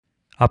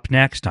Up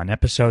next on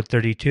episode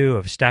 32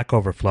 of Stack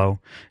Overflow,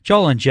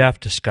 Joel and Jeff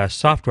discuss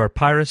software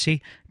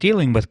piracy,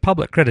 dealing with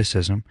public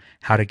criticism,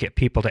 how to get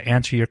people to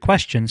answer your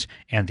questions,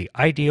 and the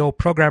ideal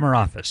programmer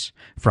office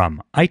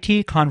from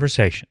IT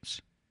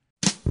Conversations.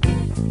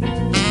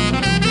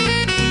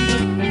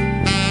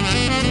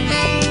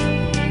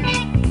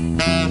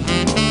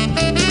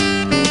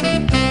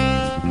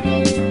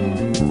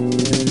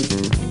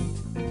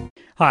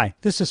 Hi,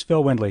 this is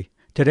Phil Windley.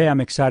 Today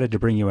I'm excited to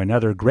bring you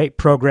another great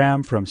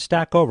program from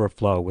Stack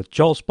Overflow with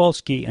Joel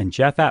Spolsky and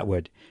Jeff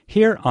Atwood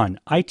here on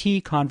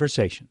IT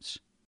Conversations.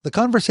 The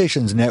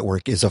Conversations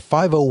Network is a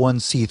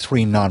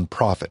 501c3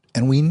 nonprofit,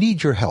 and we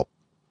need your help.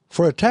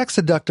 For a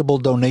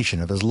tax-deductible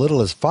donation of as little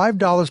as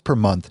 $5 per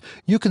month,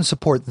 you can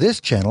support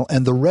this channel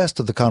and the rest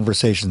of the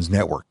Conversations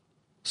Network.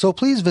 So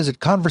please visit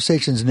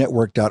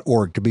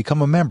conversationsnetwork.org to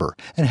become a member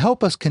and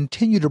help us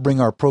continue to bring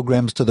our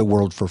programs to the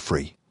world for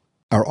free.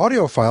 Our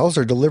audio files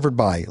are delivered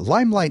by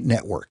Limelight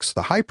Networks,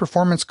 the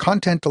high-performance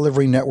content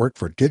delivery network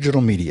for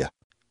digital media.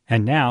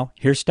 And now,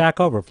 here's Stack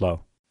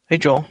Overflow. Hey,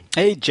 Joel.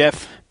 Hey,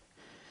 Jeff.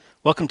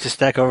 Welcome to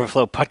Stack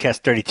Overflow Podcast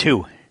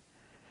 32.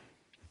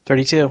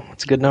 32.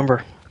 It's a good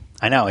number.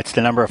 I know. It's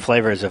the number of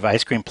flavors of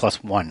ice cream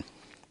plus one.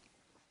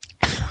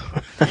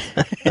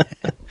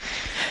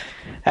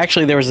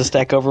 Actually, there was a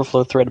Stack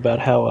Overflow thread about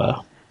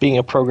how being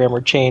a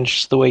programmer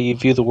changed the way you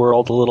view the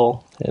world a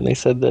little. And they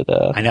said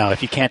that... I know.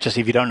 If you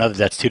don't know that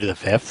that's 2 to the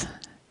 5th,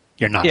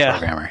 you're not a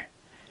programmer.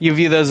 You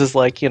view those as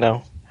like,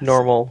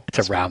 normal... It's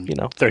a round,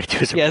 32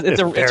 is it's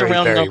a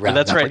round number. Round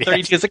that's number, right.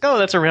 32 is like, oh,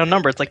 that's a round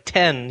number. It's like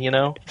 10,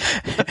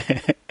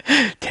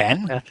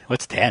 10? Yeah.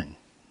 What's 10?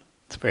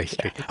 It's very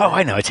strange. Oh,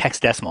 I know. It's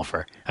hexadecimal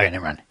for... Okay,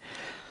 never mind.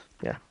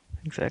 Yeah,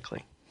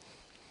 exactly.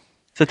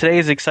 So today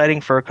is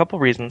exciting for a couple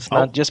reasons,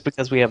 not just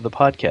because we have the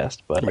podcast,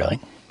 but... Really?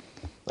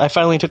 I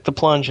finally took the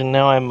plunge, and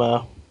now I'm...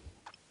 all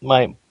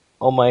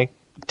my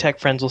tech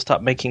friends will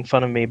stop making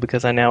fun of me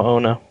because I now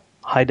own a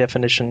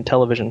high-definition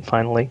television,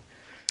 finally.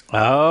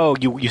 Oh,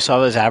 you saw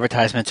those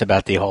advertisements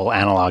about the whole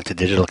analog to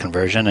digital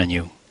conversion, and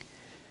you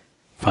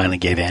finally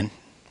gave in?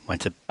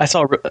 I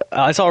saw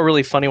a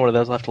really funny one of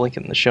those. I'll have to link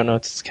it in the show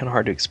notes. It's kind of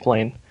hard to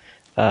explain.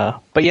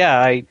 But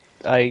yeah,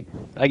 I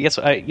guess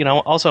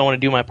also I want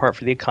to do my part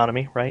for the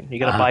economy, right? You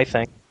got to buy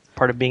things.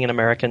 Part of being an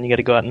American, you got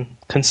to go out and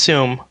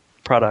consume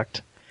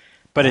product.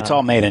 But it's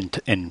all made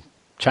in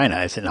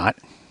China, is it not?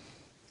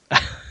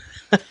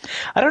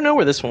 I don't know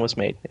where this one was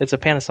made. It's a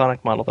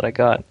Panasonic model that I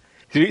got.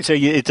 So it's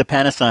a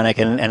Panasonic,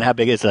 and how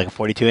big is it? Like a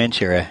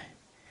 42-inch or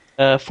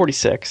a...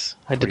 46.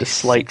 I did a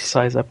slight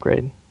size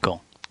upgrade.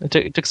 Cool.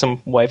 It took some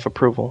wife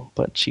approval,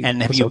 but she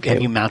have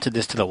you mounted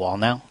this to the wall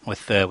now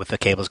with the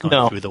cables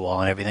going through the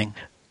wall and everything?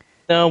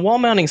 No, wall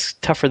mounting's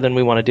tougher than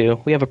we want to do.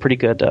 We have a pretty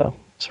good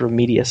sort of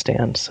media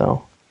stand,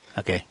 so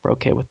we're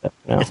okay with that.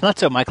 No. It's not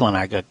so. Michael and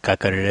I got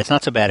good at it. It's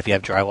not so bad if you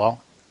have drywall.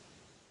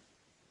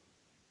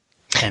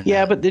 And,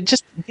 but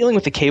just dealing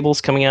with the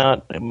cables coming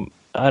out,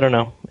 I don't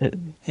know.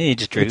 You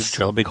just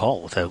drill a big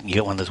hole. So you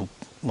get one of those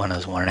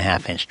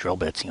 1.5-inch drill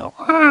bits. You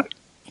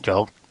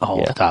drill a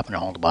hole at the top and a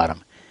hole at the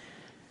bottom.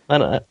 I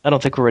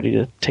don't think we're ready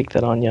to take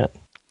that on yet.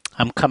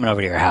 I'm coming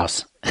over to your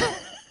house.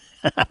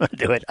 I'm going to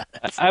do it.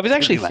 I was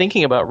actually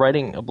thinking about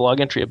writing a blog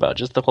entry about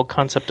just the whole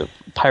concept of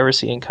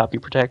piracy and copy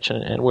protection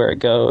and where it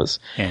goes.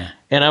 Yeah.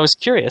 And I was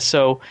curious.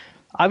 So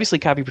obviously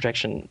copy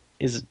protection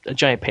is a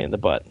giant pain in the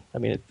butt. I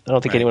mean, I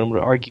don't think anyone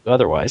would argue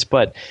otherwise.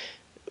 But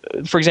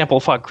for example,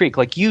 Fog Creek,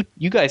 like you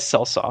guys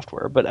sell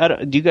software,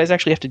 but do you guys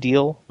actually have to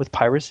deal with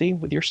piracy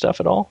with your stuff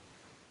at all?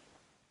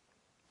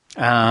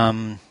 I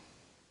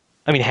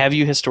mean, have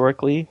you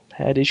historically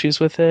had issues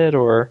with it,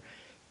 or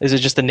is it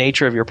just the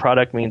nature of your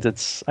product means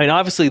it's... I mean,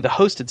 obviously the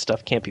hosted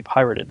stuff can't be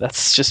pirated.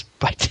 That's just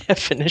by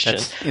definition.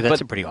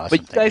 That's a pretty awesome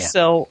thing.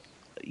 But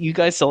you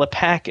guys sell a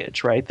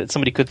package, right, that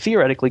somebody could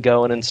theoretically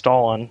go and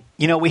install on...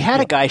 we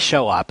had a guy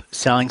show up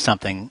selling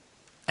something,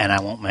 and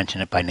I won't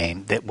mention it by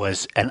name, that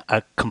was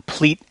a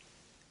complete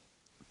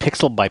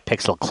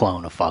pixel-by-pixel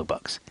clone of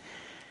FogBugs.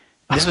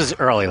 This was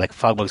early, like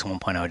FogBugs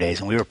 1.0 days,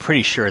 and we were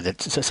pretty sure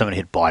that somebody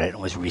had bought it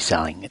and was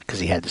reselling it because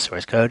he had the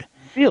source code.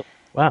 Really?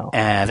 Wow.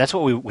 And that's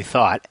what we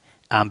thought,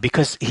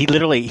 because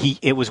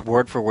it was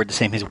word for word the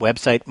same. His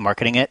website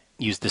marketing it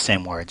used the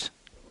same words.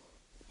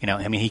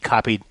 He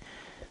copied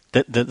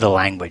the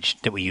language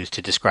that we used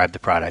to describe the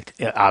product.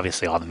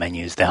 Obviously, all the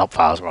menus, the help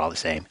files were all the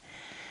same.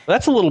 Well,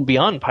 that's a little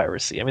beyond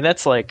piracy. I mean,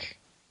 that's like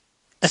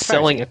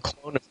selling a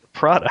clone of the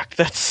product.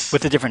 That's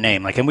with a different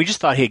name. And we just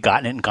thought he had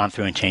gotten it and gone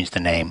through and changed the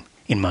name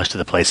in most of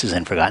the places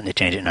and forgotten to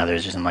change it in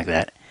others or something like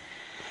that.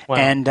 Wow.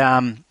 And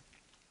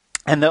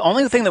the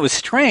only thing that was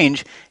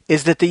strange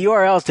is that the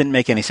URLs didn't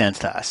make any sense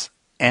to us.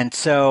 And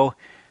so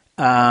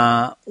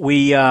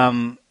we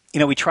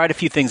tried a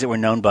few things that were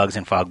known bugs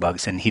in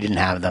FogBugs, and he didn't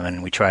have them,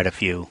 and we tried a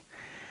few.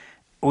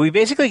 We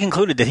basically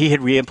concluded that he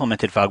had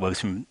re-implemented FogBugs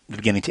from the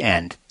beginning to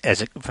end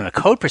from a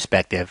code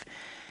perspective,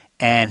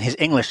 and his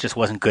English just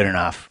wasn't good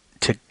enough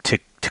to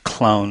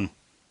clone,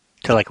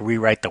 to like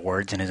rewrite the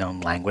words in his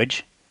own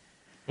language.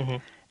 Mm-hmm.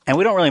 And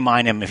we don't really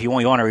mind him if you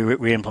want to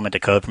re-implement the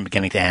code from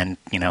beginning to end.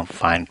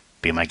 Fine,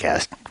 be my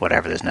guest,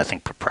 whatever. There's nothing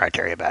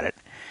proprietary about it.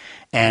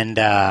 And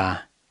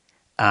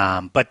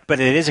but it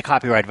is a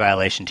copyright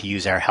violation to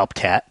use our help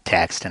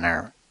text and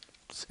our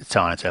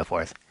so on and so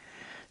forth.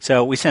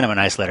 So we sent him a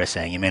nice letter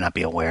saying, you may not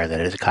be aware that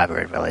it is a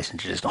copyright violation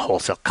to just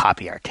wholesale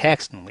copy our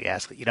text, and we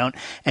ask that you don't.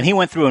 And he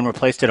went through and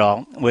replaced it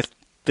all with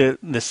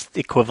this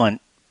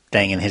equivalent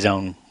thing in his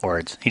own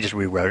words. He just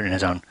rewrote it in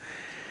his own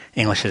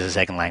English as a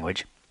second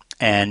language.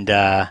 And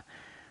that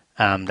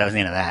was the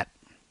end of that.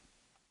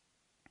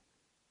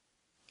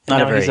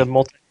 He's a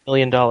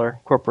multi-million-dollar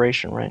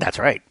corporation, right? That's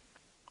right.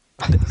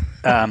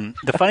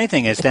 The funny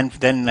thing is, then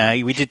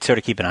we did sort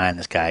of keep an eye on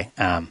this guy.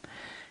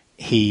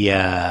 He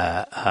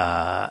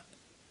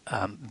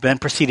then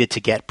proceeded to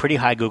get pretty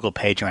high Google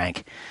page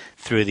rank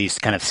through these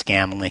kind of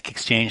scam link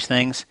exchange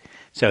things.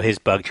 So his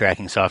bug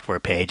tracking software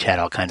page had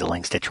all kinds of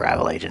links to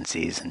travel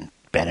agencies and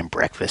bed and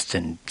breakfasts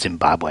in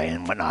Zimbabwe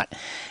and whatnot.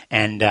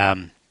 And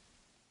that's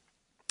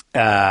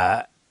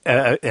how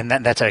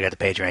I got the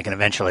page rank. And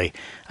eventually,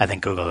 I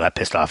think Google got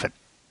pissed off at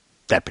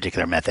that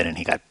particular method, and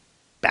he got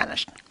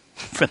banished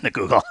from the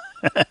Google.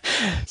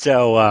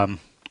 So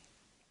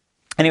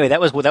anyway,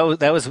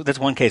 that's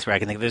one case where I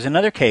can think of. There's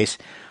another case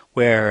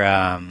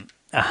where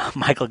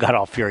Michael got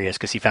all furious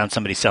because he found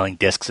somebody selling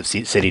discs of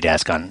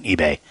CityDesk on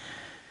eBay,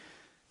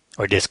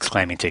 or discs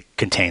claiming to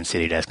contain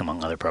CityDesk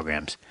among other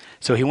programs.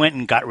 So he went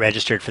and got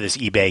registered for this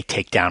eBay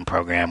takedown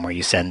program where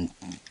you send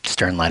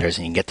stern letters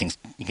and you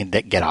can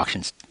get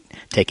auctions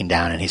taken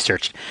down. And he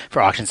searched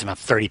for auctions about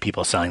 30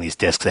 people selling these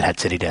discs that had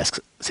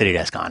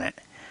CityDesk on it.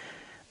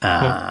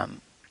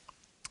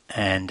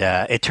 And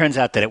it turns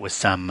out that it was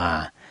some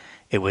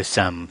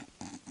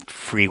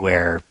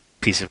freeware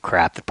piece of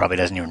crap that probably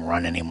doesn't even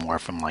run anymore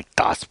from like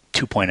DOS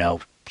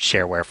 2.0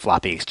 shareware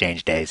floppy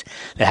exchange days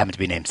that happened to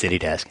be named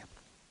CityDesk.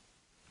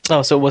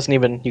 Oh, so it wasn't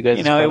even you guys.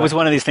 It was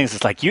one of these things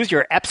that's like, use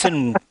your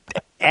Epson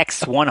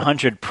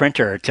X100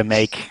 printer to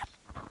make,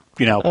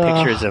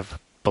 pictures of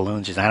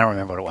balloons. I don't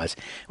remember what it was.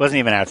 It wasn't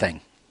even our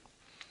thing.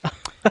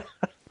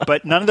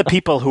 But none of the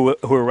people who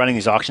were running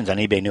these auctions on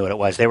eBay knew what it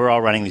was. They were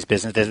all running these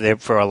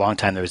businesses. For a long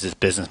time, there was this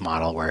business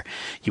model where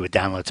you would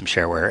download some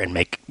shareware and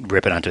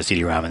rip it onto a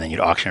CD-ROM, and then you'd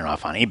auction it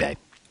off on eBay.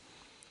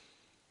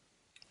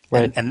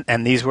 Right.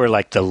 And these were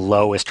like the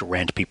lowest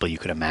rent people you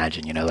could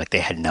imagine. Like they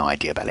had no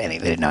idea about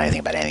anything. They didn't know anything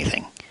about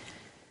anything.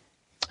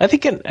 I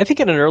think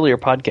in an earlier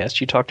podcast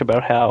you talked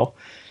about how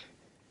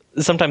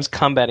sometimes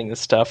combating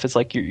this stuff is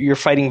like you're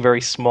fighting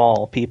very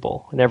small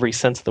people in every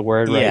sense of the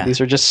word, right? Yeah.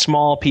 These are just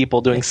small people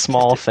doing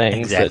small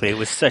things. Exactly. It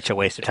was such a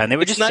waste of time. They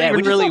were it's just not sad.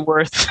 even really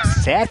worth.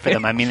 Sad for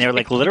them. I mean, they're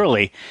like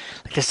literally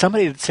like there's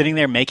somebody sitting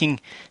there making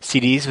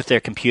CDs with their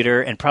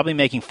computer and probably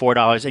making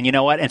 $4. And you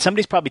know what? And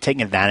somebody's probably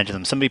taking advantage of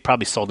them. Somebody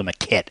probably sold them a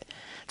kit.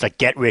 It's like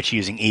get rich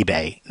using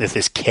eBay. There's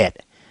this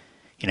kit.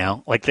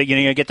 Like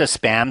you get those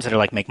spams that are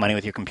like make money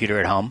with your computer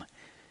at home.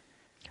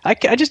 I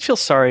just feel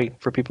sorry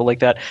for people like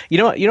that. You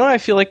know what I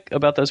feel like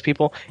about those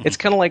people? Mm-hmm. It's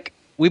kind of like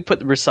we put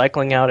the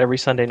recycling out every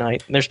Sunday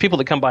night, and there's people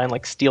that come by and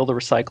like steal the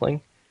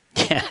recycling.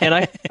 Yeah. And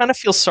I kind of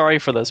feel sorry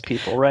for those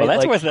people, right? Well,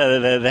 that's worth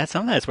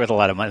sometimes it's worth a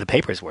lot of money. The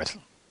paper's worth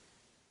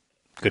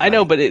good money. I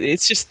know, but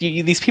it's just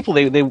these people.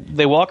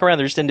 They walk around.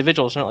 They're just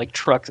individuals. They're not like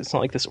trucks. It's not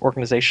like this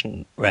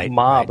organization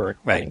mob or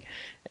anything. Right.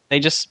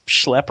 They just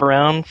schlep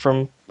around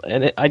from.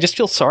 And I just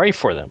feel sorry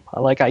for them.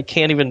 I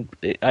can't even.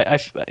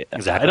 Exactly.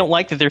 I don't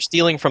like that they're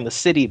stealing from the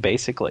city,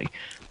 basically.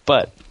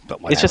 But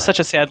it's just such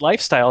a sad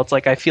lifestyle. It's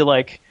like I feel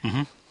like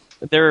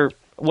they're.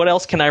 What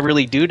else can I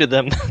really do to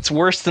them that's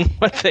worse than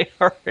what they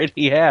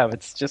already have?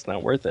 It's just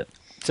not worth it.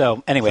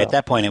 So anyway, at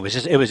that point, it was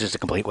just a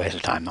complete waste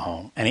of time. The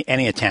whole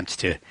any attempts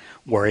to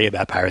worry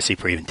about piracy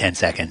for even 10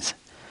 seconds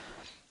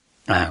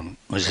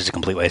was just a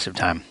complete waste of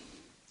time.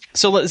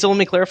 So let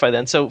me clarify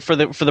then. So for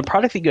the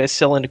product that you guys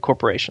sell into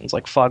corporations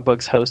like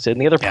Fogbugs Hosted and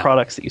the other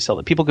products that you sell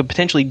that people could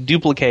potentially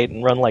duplicate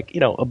and run like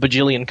a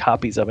bajillion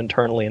copies of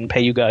internally and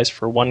pay you guys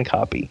for one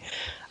copy.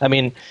 I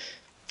mean,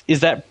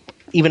 is that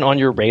even on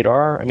your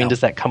radar? I mean,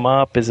 does that come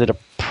up? Is it a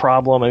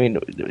problem? I mean,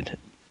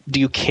 do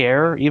you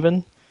care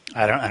even?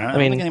 I don't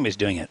think anybody's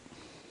doing it.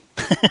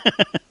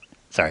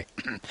 Sorry.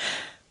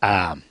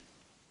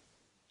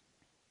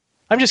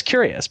 I'm just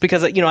curious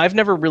because I've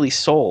never really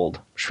sold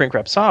shrink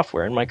wrap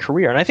software in my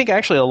career, and I think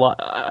actually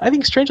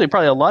strangely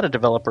probably a lot of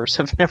developers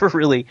have never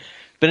really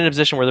been in a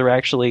position where they're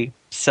actually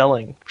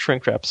selling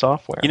shrink wrap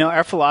software.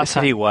 Our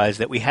philosophy was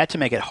that we had to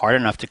make it hard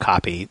enough to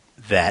copy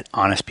that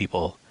honest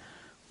people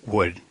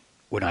would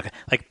not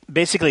like.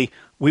 Basically,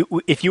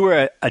 if you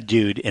were a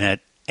dude in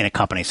a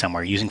company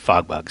somewhere using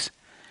Fogbugs,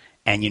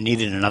 and you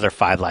needed another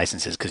 5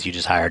 licenses because you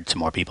just hired some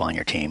more people on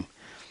your team,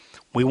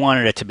 we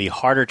wanted it to be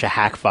harder to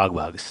hack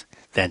Fogbugs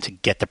than to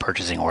get the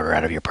purchasing order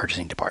out of your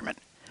purchasing department,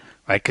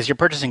 right? Because your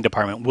purchasing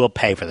department will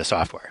pay for the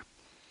software.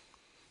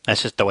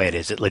 That's just the way it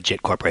is. At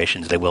legit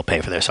corporations, they will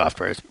pay for their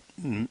software,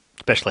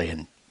 especially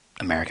in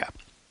America.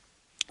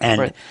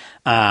 And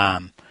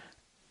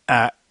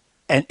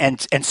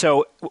and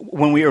so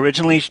when we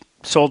originally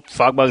sold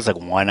FogBugs like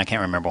 1, I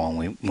can't remember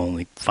when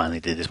we finally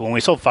did this. When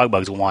we sold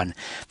FogBugs 1,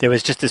 there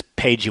was just this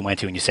page you went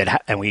to and you said,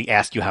 and we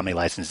asked you how many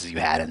licenses you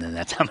had, and then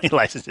that's how many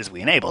licenses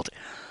we enabled.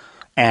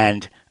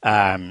 And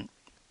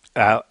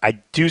I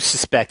do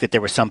suspect that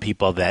there were some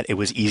people that it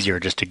was easier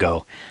just to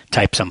go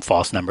type some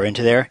false number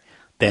into there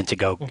than to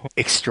go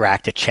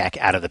extract a check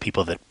out of the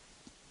people that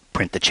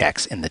print the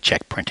checks in the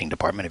check printing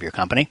department of your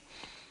company.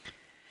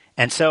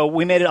 And so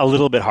we made it a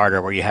little bit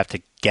harder where you have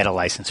to get a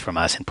license from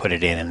us and put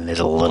it in, and there's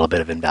a little bit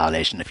of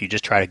invalidation. If you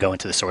just try to go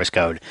into the source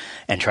code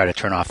and try to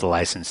turn off the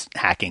license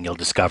hacking, you'll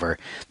discover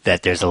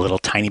that there's a little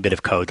tiny bit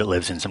of code that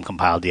lives in some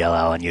compiled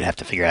DLL, and you'd have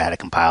to figure out how to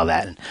compile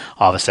that. And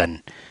all of a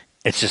sudden,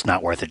 it's just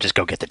not worth it. Just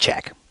go get the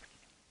check.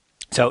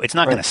 So it's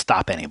not going to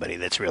stop anybody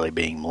that's really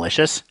being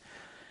malicious.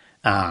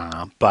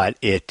 But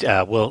it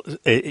will,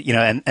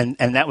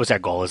 and that was our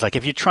goal. Is like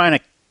if you're trying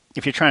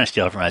to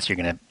steal from us, you're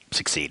going to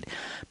succeed.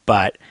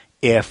 But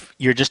if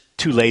you're just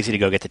too lazy to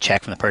go get the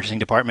check from the purchasing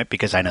department,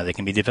 because I know they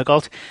can be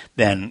difficult,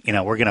 then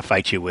we're going to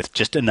fight you with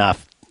just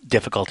enough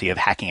difficulty of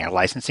hacking our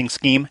licensing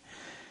scheme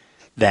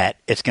that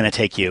it's going to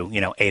take you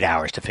 8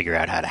 hours to figure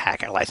out how to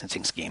hack our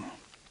licensing scheme.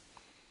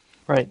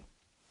 Right.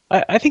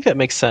 I think that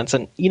makes sense.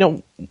 And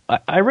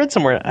I read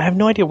somewhere, I have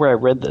no idea where I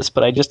read this,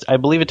 but I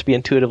believe it to be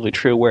intuitively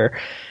true, where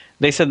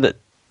they said that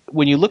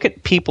when you look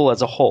at people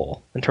as a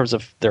whole in terms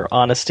of their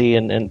honesty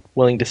and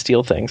willing to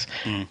steal things,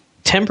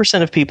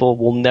 10% of people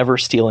will never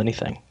steal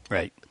anything,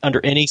 right, under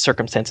any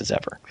circumstances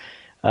ever.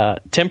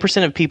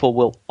 10% of people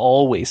will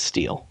always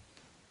steal,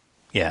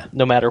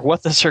 no matter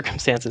what the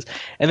circumstances.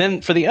 And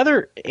then for the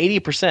other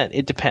 80%,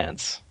 it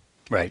depends,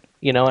 right?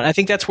 And I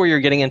think that's where you're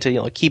getting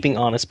into keeping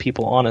honest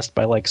people honest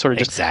by sort of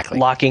just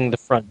locking the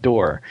front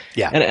door.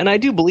 Yeah, and I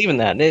do believe in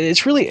that. And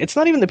it's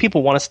not even that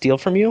people want to steal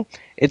from you;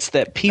 it's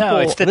that people. No,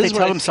 it's that they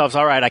tell themselves,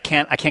 "All right, I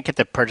can't get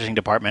the purchasing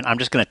department. I'm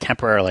just going to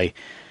temporarily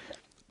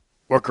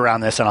work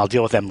around this, and I'll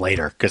deal with them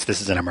later because this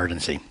is an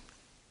emergency."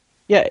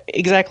 Yeah,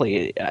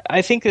 exactly.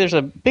 I think there's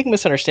a big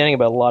misunderstanding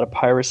about a lot of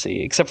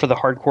piracy, except for the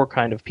hardcore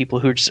kind of people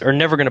who just are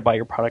never going to buy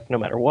your product no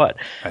matter what.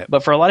 Right.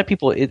 But for a lot of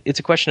people, it's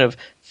a question of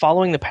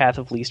following the path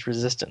of least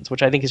resistance,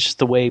 which I think is just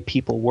the way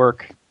people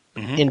work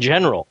in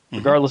general,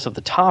 regardless of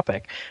the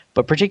topic.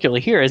 But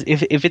particularly here, is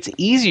if it's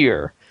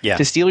easier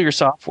to steal your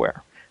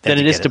software than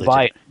it is to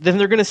buy it, then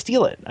they're going to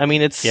steal it. I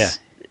mean, it's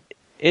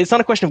not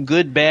a question of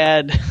good,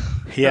 bad.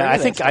 Yeah, I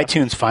think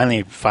iTunes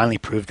finally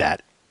proved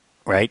that.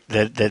 Right,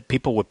 that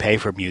people would pay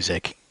for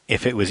music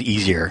if it was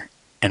easier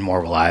and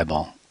more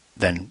reliable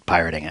than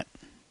pirating it.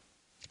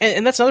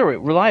 And that's another way,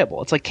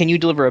 reliable. It's like, can you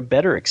deliver a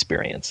better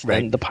experience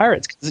than the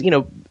pirates?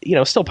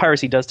 Because still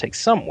piracy does take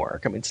some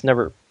work. I mean, it's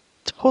never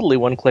totally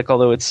one click,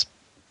 although it's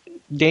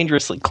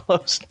dangerously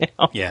close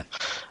now. Yeah,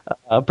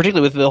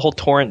 particularly with the whole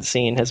torrent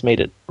scene has made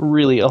it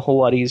really a whole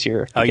lot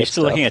easier. Oh, you're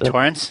still looking at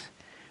torrents?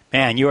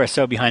 Man, you are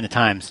so behind the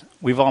times.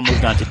 We've all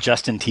moved on to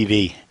Justin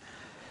TV.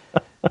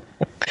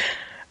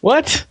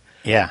 What?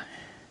 Yeah.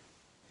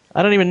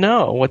 I don't even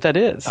know what that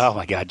is. Oh,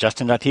 my God.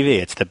 Justin.tv.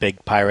 It's the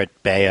big pirate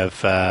bay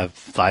of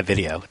live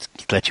video.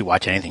 It lets you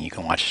watch anything. You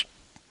can watch.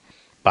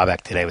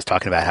 Bobak today was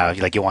talking about how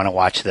you want to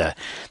watch the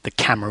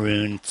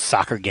Cameroon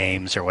soccer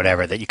games or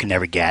whatever that you can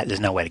never get. There's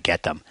no way to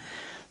get them.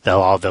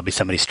 There'll be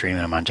somebody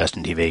streaming them on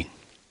Justin TV.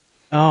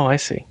 Oh, I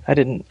see. I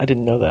didn't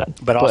know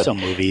that. But also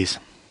movies,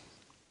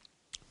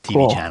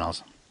 TV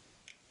channels.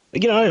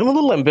 I'm a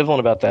little ambivalent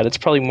about that. It's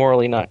probably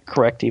morally not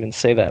correct to even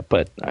say that,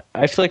 but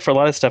I feel like for a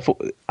lot of stuff,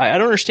 I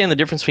don't understand the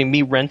difference between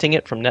me renting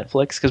it from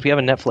Netflix, because we have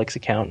a Netflix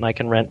account and I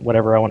can rent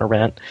whatever I want to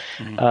rent.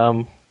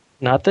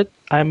 Not that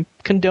I'm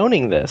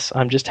condoning this.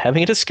 I'm just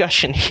having a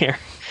discussion here.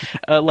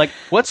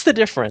 What's the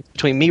difference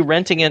between me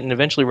renting it and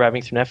eventually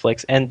arriving through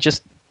Netflix and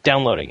just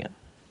downloading it?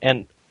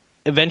 And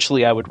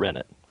eventually I would rent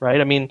it,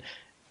 right? I mean,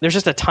 there's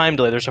just a time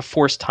delay. There's a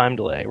forced time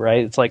delay,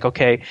 right? It's like,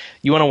 okay,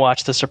 you want to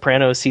watch The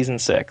Sopranos season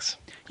 6.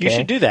 You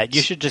should do that.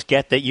 You should just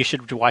get that. You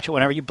should watch it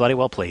whenever you bloody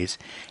well please.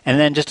 And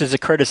then just as a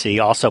courtesy,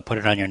 also put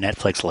it on your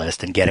Netflix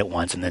list and get it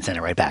once and then send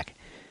it right back.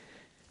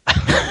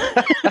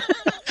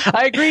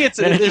 I agree.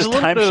 There's a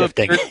little bit of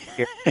absurdity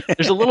here.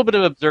 There's a little bit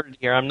of absurdity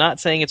here. I'm not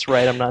saying it's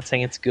right. I'm not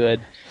saying it's good.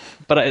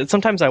 But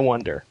sometimes I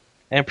wonder.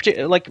 And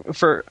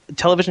for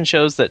television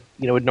shows that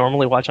would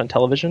normally watch on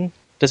television,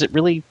 does it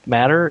really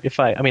matter if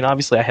I mean,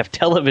 obviously I have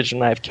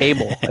television, I have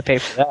cable, I pay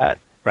for that.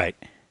 Right.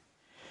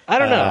 I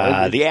don't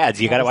know. The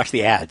ads. You got to watch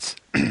the ads,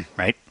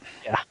 right?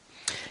 Yeah.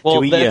 Well,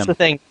 that's the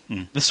thing.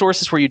 The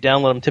sources where you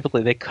download them,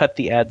 typically they cut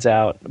the ads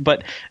out.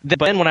 But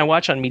then when I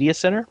watch on Media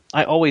Center,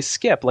 I always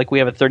skip. Like we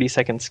have a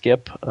 30-second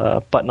skip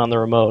button on the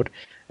remote,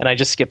 and I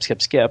just skip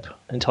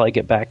until I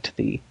get back to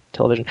the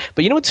television.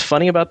 But you know what's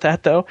funny about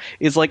that, though,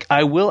 is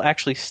I will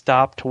actually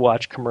stop to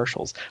watch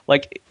commercials.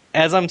 Like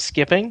as I'm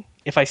skipping,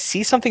 if I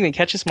see something that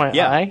catches my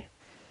eye,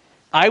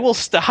 I will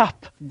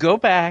stop, go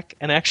back,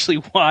 and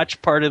actually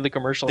watch part of the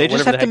commercial. They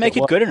just have to make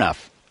it good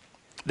enough.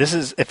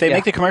 If they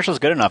make the commercials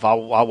good enough,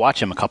 I'll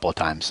watch them a couple of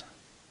times.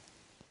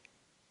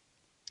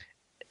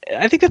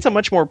 I think that's a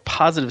much more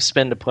positive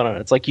spin to put on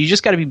it. It's like you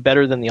just got to be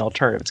better than the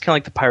alternative. It's kind of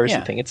like the piracy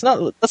thing. It's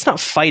not. Let's not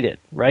fight it,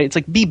 right? It's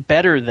like be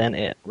better than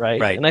it, right?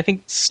 Right. And I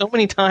think so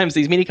many times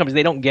these media companies,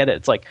 they don't get it.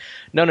 It's like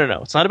no.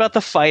 It's not about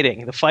the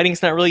fighting. The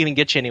fighting's not really going to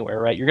get you anywhere,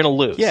 right? You're going to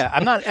lose. Yeah,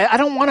 I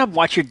don't want to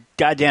watch your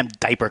goddamn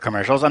diaper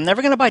commercials. I'm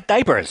never going to buy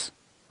diapers.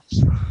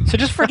 So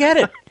just forget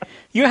it.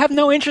 You have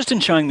no interest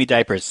in showing me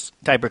diaper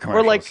commercials.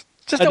 Or like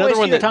just a waste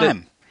of your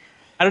time.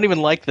 I don't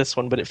even like this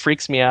one, but it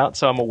freaks me out,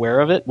 so I'm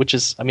aware of it, which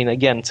is, I mean,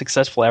 again,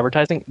 successful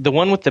advertising. The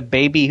one with the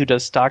baby who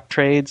does stock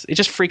trades, it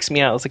just freaks me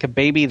out. It's like a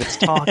baby that's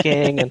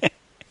talking, and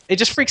it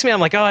just freaks me out.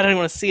 I'm like, oh, I don't even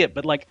want to see it,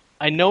 but like,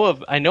 I know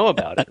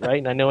about it, right?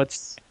 And I know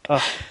it's,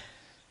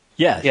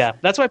 yes. Yeah.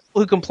 That's why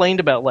people who complained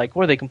about, like,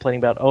 what are they complaining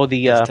about? Oh,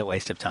 just a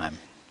waste of time.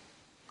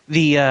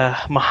 The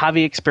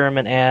Mojave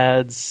experiment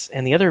ads,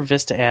 and the other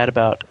Vista ad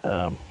about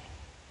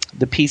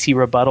the PC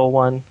rebuttal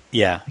one.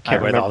 Yeah, I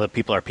read all the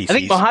people are PCs. I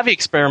think Mojave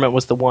experiment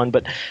was the one,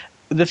 but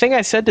the thing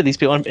I said to these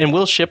people, and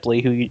Will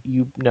Shipley, who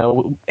you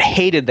know,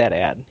 hated that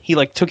ad. He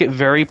like took it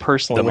very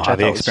personally, which I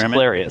thought was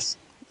hilarious.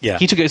 Yeah,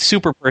 he took it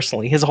super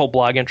personally. His whole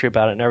blog entry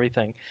about it and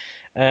everything.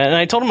 And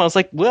I told him, I was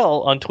like,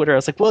 Will, on Twitter, I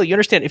was like, Will, you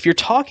understand, if you're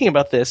talking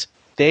about this,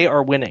 they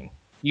are winning.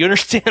 You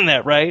understand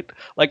that, right?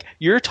 Like,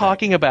 you're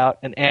talking about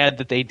an ad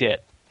that they did.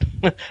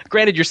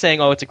 Granted, you're saying,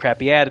 oh, it's a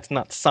crappy ad, it's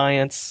not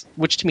science,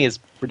 which to me is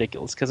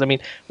ridiculous, because, I mean,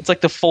 it's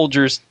like the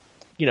Folgers,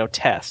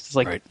 test. It's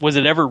like, Was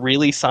it ever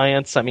really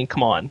science? I mean,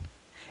 come on.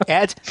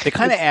 Ads, the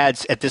kind of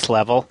ads at this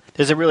level,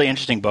 there's a really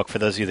interesting book for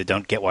those of you that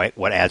don't get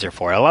what ads are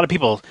for. A lot of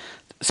people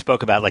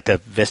spoke about like the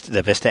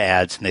Vista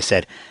ads, and they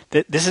said,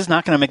 this is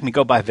not going to make me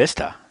go buy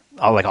Vista.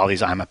 All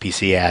these I'm a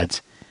PC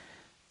ads.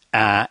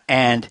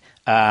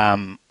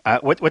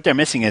 What they're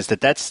missing is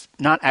that's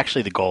not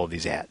actually the goal of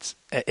these ads.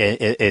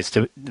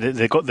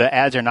 The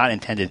ads are not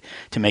intended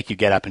to make you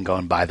get up and go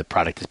and buy the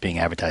product that's being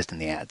advertised in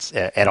the ads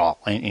at all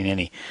in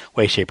any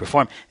way, shape, or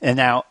form. And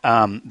now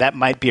that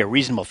might be a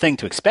reasonable thing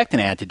to expect an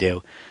ad to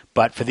do,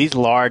 but for these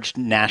large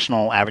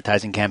national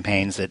advertising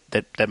campaigns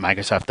that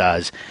Microsoft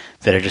does,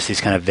 that are just these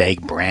kind of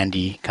vague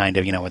brandy kind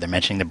of, where they're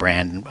mentioning the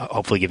brand and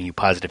hopefully giving you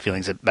positive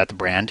feelings about the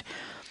brand.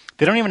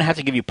 They don't even have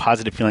to give you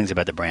positive feelings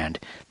about the brand.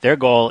 Their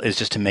goal is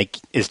just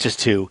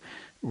to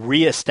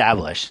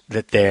reestablish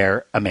that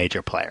they're a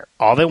major player.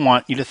 All they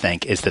want you to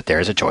think is that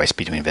there is a choice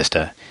between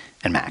Vista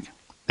and Mac.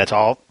 That's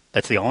all.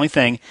 That's the only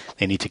thing.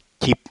 They need to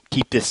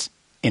keep this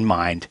in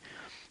mind,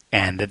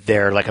 and that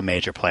they're like a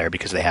major player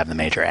because they have the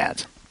major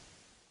ads.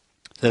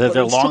 So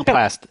they're long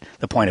past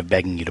the point of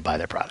begging you to buy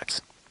their products.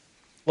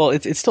 Well,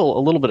 it's still a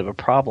little bit of a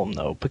problem,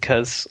 though,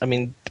 because, I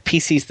mean, the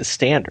PC's the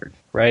standard,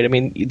 right? I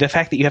mean, the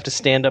fact that you have to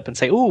stand up and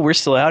say, "Ooh, we're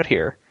still out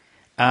here,"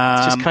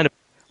 it's just kind of...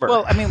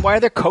 Well, I mean, why are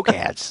there Coke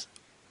ads?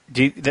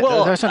 There's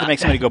not to make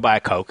somebody go buy a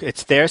Coke.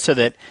 It's there so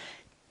that,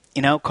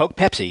 Coke,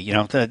 Pepsi,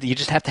 you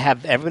just have to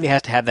have... Everybody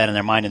has to have that in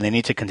their mind, and they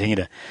need to continue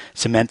to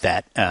cement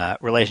that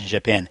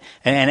relationship in.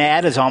 And an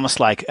ad is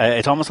almost like...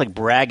 it's almost like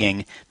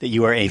bragging that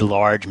you are a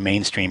large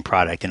mainstream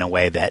product in a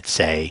way that,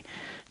 say,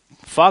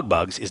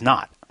 FogBugs is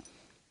not.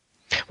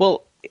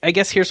 Well, I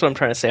guess here's what I'm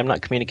trying to say. I'm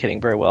not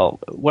communicating very well.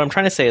 What I'm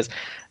trying to say is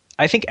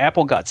I think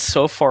Apple got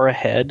so far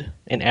ahead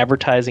in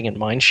advertising and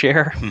mind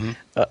share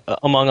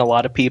among a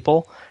lot of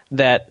people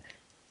that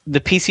the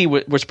PC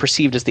was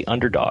perceived as the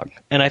underdog.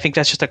 And I think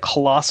that's just a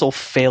colossal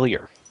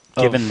failure.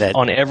 Given that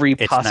on every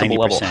possible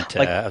level,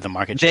 of the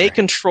market share. They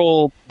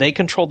control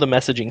the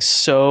messaging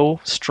so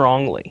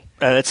strongly.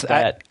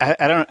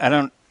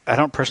 I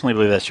don't personally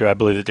believe that's true. I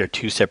believe that there are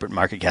two separate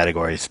market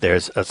categories.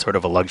 There's a sort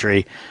of a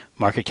luxury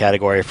market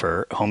category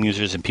for home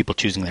users and people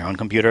choosing their own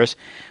computers,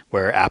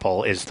 where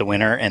Apple is the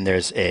winner, and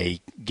there's a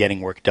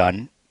getting work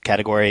done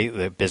category,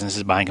 where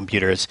businesses buying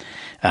computers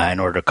in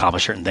order to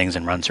accomplish certain things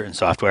and run certain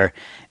software,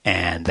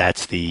 and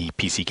that's the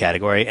PC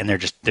category. And they're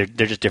just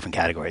different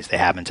categories. They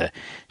happen to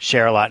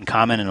share a lot in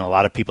common, and a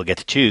lot of people get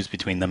to choose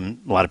between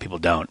them. A lot of people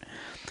don't,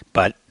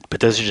 but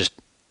those are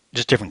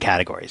just different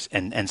categories.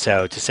 And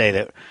so to say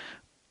that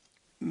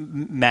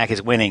Mac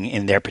is winning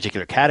in their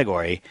particular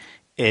category,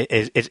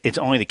 it's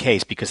only the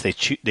case because they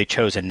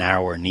chose a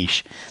narrower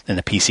niche than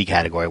the PC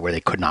category where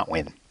they could not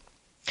win.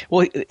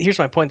 Well, here's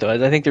my point, though.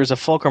 I think there's a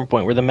fulcrum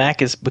point where the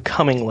Mac is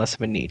becoming less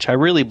of a niche. I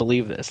really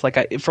believe this.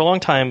 For a long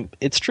time,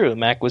 it's true.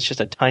 Mac was just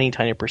a tiny,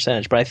 tiny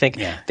percentage. But I think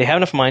they have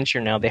enough mind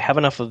share now. They have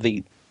enough of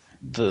the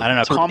I don't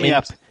know.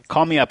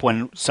 Call me up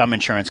when some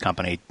insurance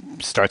company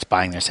starts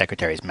buying their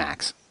secretaries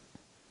Macs.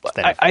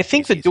 I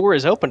think the door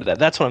is open to that.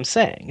 That's what I'm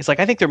saying. It's like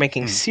I think they're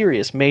making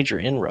serious, major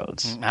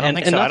inroads. I don't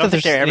think so. I don't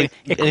think they're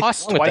it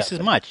costs twice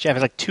as much. Jeff,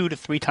 it's like 2 to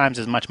 3 times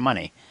as much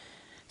money.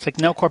 It's like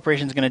no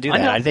corporation's going to do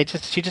that.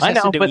 She just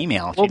has to do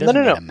email. She doesn't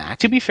need a Mac.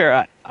 To be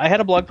fair, I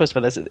had a blog post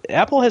about this.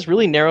 Apple has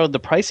really narrowed the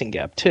pricing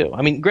gap too.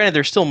 I mean, granted,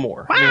 there's still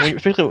more. I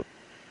mean,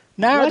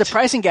 narrowed the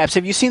pricing gaps.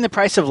 Have you seen the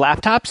price of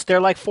laptops?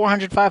 They're like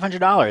 $400,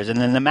 $500, and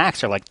then the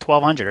Macs are like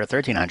 $1,200 or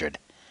 $1,300.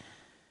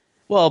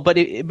 Well, but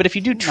if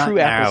you do true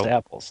apples to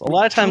apples, a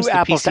lot of times the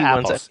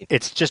PC ones.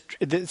 It's just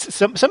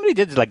somebody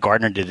did, like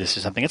Gardner did this or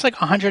something. It's like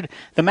 100.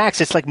 The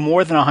Max, it's like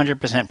more than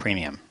 100%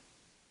 premium.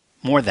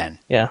 More than.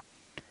 Yeah.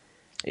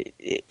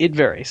 It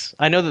varies.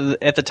 I know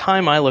that at the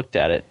time I looked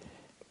at it,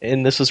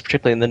 and this was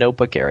particularly in the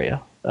notebook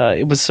area,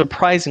 it was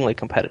surprisingly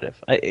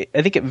competitive. I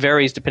think it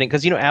varies depending,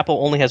 because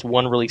Apple only has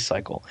one release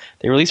cycle.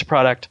 They release a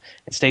product,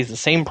 it stays the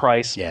same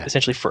price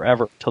essentially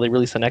forever until they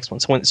release the next one.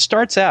 So when it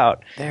starts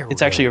out, it's really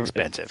actually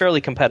expensive.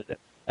 fairly competitive.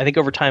 I think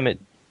over time it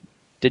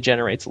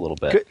degenerates a little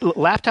bit.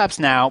 Laptops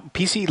now,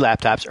 PC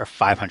laptops are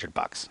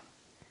 $500,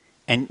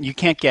 and you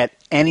can't get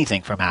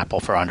anything from Apple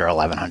for under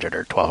 $1,100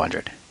 or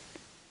 $1,200.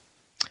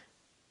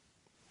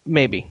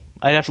 Maybe.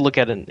 I'd have to look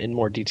at it in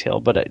more detail,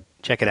 but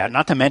check it out.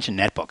 Not to mention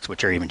netbooks,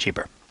 which are even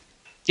cheaper.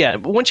 Yeah,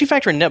 but once you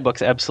factor in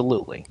netbooks,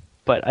 absolutely.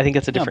 But I think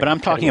that's a different. No, but I'm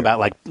talking about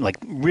like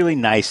really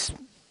nice,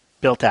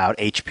 built-out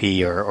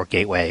HP or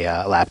Gateway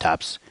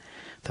laptops,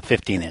 the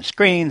 15-inch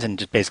screens, and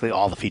just basically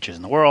all the features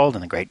in the world,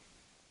 and the great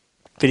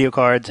video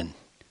cards and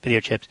video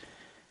chips.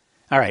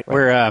 All right.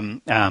 We're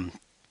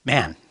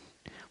man,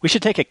 we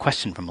should take a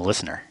question from a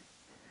listener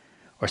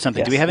or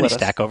something. Yes, do we have any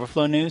Stack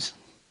Overflow news?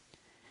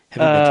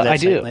 Have you been to that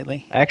site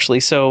lately? Actually.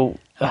 So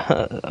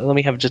let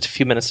me have just a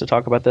few minutes to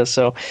talk about this.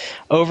 So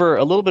a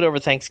little bit over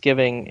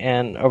Thanksgiving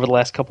and over the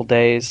last couple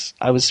days,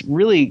 I was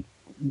really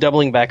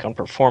doubling back on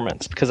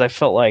performance because I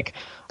felt like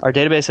our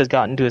database has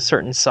gotten to a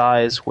certain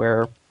size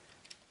where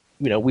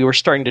we were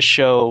starting to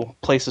show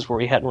places where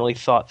we hadn't really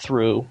thought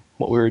through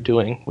what we were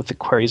doing with the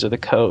queries or the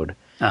code.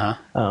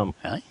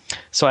 Really?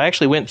 So I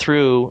actually went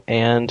through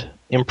and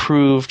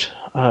improved.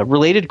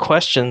 Related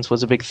questions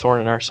was a big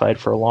thorn in our side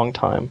for a long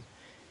time,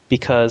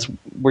 because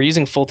we're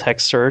using full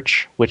text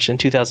search, which in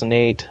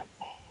 2008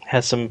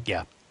 has some.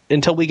 Yeah.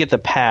 Until we get the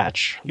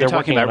patch. You're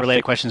talking about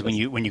related questions when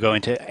you go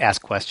into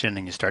ask question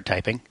and you start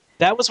typing?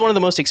 That was one of the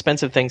most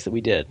expensive things that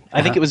we did.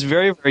 I think it was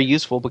very, very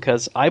useful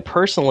because I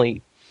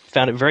personally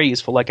found it very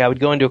useful. Like I would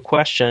go into a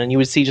question and you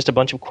would see just a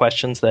bunch of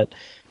questions that,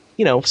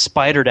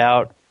 spidered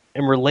out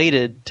and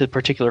related to the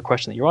particular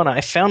question that you're on.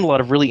 I found a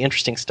lot of really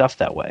interesting stuff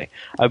that way.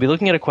 I would be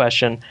looking at a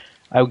question,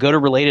 I would go to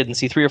related and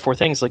see 3 or 4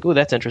 things like, oh,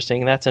 that's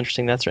interesting, and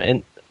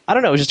I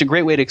don't know, it was just a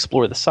great way to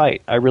explore the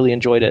site. I really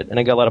enjoyed it, and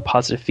I got a lot of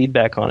positive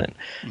feedback on it.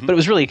 Mm-hmm. But it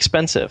was really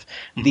expensive.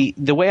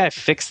 Mm-hmm. The way I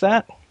fixed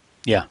that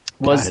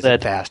was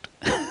that fast.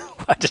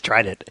 I just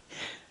tried it.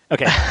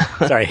 Okay,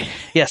 sorry.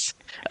 Yes.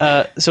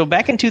 So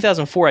back in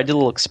 2004, I did a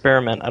little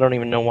experiment. I don't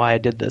even know why I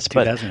did this,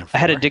 but I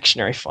had a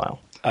dictionary file.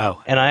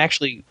 Oh. And I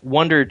actually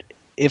wondered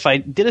if I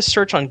did a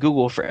search on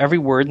Google for every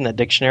word in that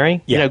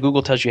dictionary.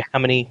 Google tells you how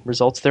many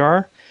results there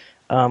are.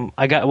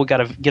 I got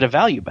to get a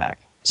value back.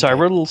 So I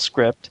wrote a little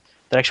script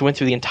that actually went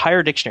through the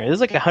entire dictionary. This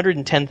is like a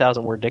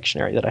 110,000 word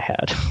dictionary that I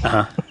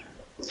had.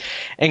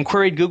 And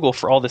queried Google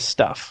for all this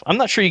stuff. I'm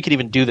not sure you could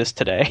even do this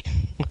today.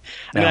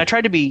 I mean, I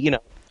tried to be,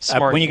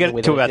 smart. When you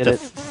get to about the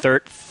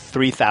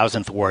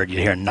 3,000th word, you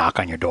hear a knock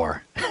on your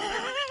door.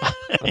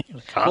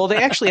 Well, they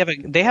actually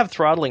have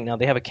throttling now.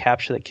 They have a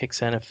CAPTCHA that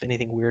kicks in if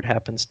anything weird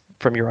happens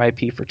from your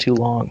IP for too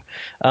long.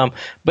 But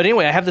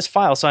anyway, I have this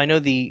file, so I know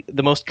the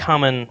most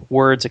common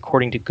words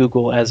according to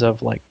Google as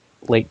of like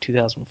late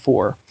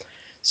 2004.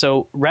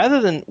 So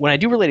rather than when I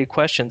do related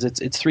questions,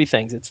 it's 3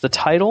 things. It's the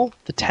title,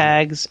 the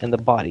tags, and the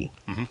body.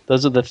 Mm-hmm.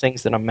 Those are the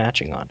things that I'm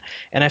matching on.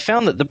 And I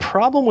found that the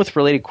problem with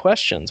related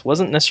questions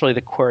wasn't necessarily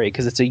the query,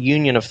 because it's a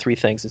union of 3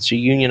 things. It's a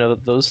union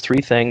of those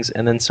 3 things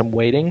and then some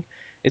weighting.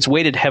 It's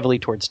weighted heavily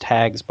towards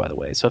tags, by the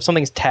way. So if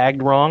something's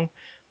tagged wrong,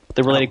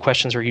 the related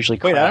questions are usually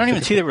correct. Wait, I don't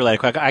even see the related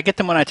question. I get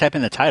them when I type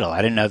in the title.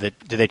 I didn't know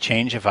that. Do they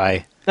change if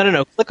I...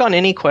 No. Click on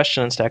any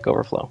question in Stack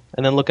Overflow,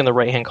 and then look in the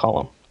right-hand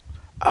column.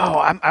 Oh,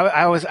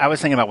 I was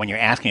thinking about when you're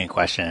asking a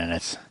question and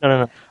it's...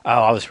 No. Oh,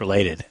 all this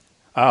related.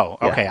 Oh,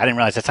 okay. I didn't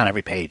realize that's on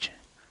every page.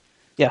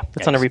 Yeah,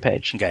 it's on every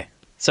page. Okay.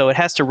 So it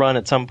has to run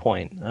at some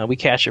point. We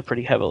cache it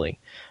pretty heavily.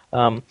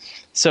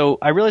 So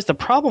I realized the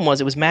problem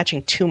was it was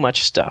matching too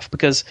much stuff,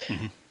 because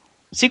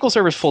SQL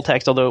Server's full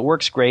text, although it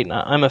works great, and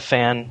I'm a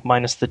fan,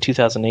 minus the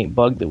 2008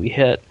 bug that we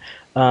hit,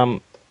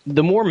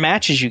 the more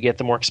matches you get,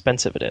 the more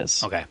expensive it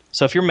is. Okay.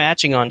 So if you're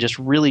matching on just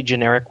really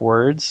generic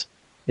words,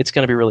 it's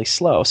going to be really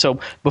slow. So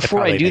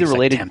before I do the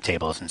related temp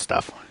tables and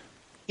stuff.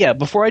 Yeah,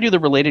 before I do the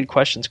related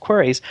questions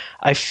queries,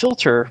 I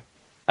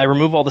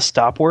remove all the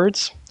stop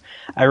words.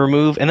 I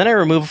remove,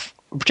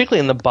 particularly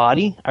in the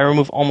body, I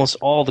remove almost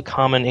all the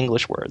common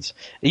English words.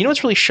 You know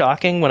what's really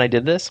shocking when I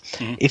did this?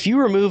 Mm-hmm. If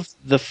you remove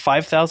the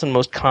 5,000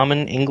 most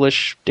common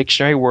English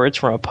dictionary words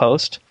from a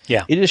post,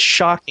 it is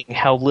shocking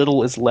how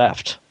little is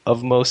left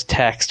of most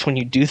text when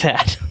you do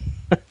that.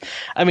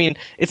 I mean,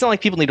 it's not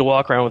like people need to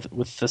walk around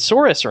with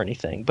thesaurus or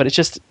anything, but it's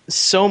just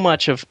so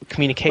much of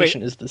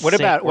communication is the same.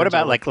 What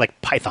about like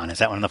Python? Is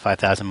that one of the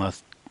 5,000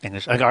 most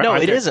English? No,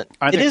 it isn't.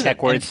 Aren't there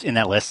tech words in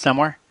that list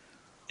somewhere?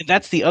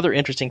 That's the other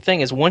interesting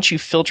thing is once you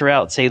filter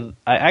out, say,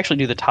 I actually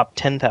do the top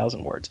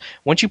 10,000 words.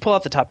 Once you pull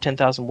out the top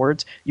 10,000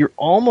 words, you're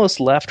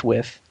almost left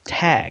with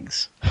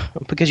tags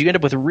because you end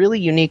up with really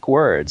unique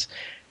words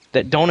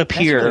that don't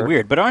appear. That's really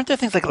weird. But aren't there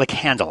things like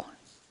handle?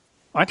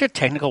 Aren't there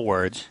technical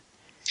words?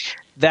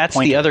 That's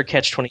pointer. the other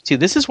catch-22.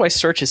 This is why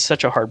search is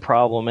such a hard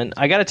problem. And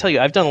I got to tell you,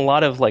 I've done a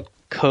lot of like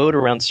code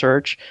around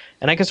search,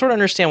 and I can sort of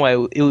understand why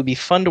it would be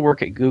fun to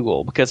work at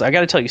Google, because I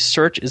got to tell you,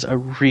 search is a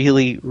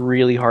really,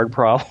 really hard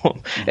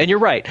problem. And you're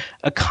right.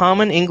 A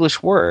common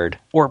English word,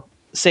 or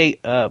say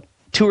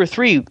 2 or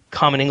 3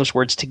 common English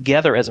words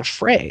together as a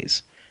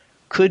phrase,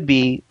 could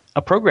be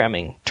a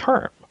programming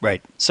term.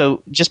 Right.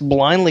 So just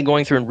blindly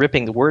going through and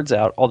ripping the words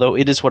out, although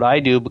it is what I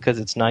do because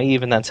it's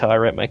naive and that's how I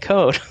write my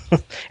code,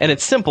 and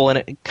it's simple and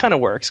it kind of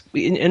works.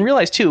 And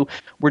realize, too,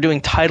 we're doing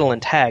title and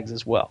tags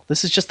as well.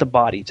 This is just the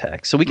body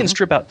tag. So we can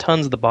strip out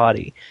tons of the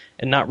body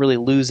and not really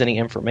lose any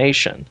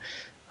information.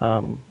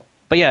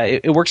 But yeah,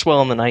 it works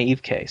well in the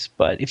naive case.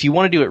 But if you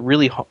want to do it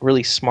really,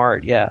 really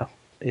smart, yeah,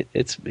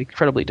 it's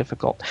incredibly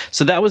difficult.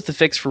 So that was the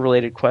fix for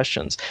related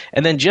questions.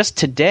 And then just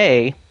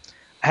today,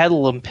 I had a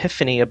little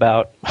epiphany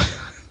about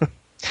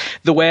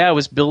the way I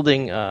was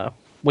building,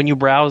 when you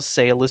browse,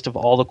 say, a list of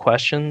all the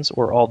questions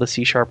or all the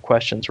C#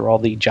 questions or all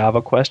the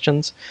Java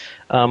questions,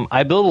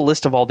 I build a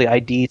list of all the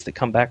IDs that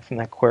come back from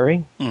that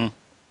query.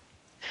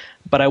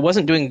 But I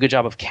wasn't doing a good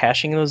job of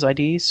caching those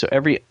IDs, so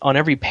on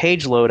every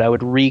page load, I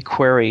would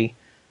re-query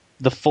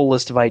the full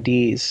list of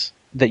IDs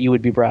that you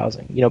would be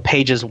browsing. You know,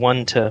 pages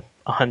 1 to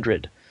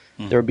 100,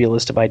 there would be a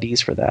list of IDs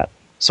for that.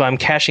 So I'm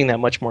caching that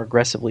much more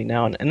aggressively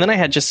now. And then I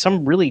had just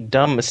some really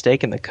dumb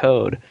mistake in the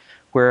code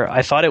where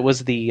I thought it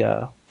was the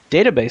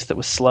database that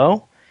was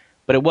slow,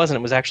 but it wasn't.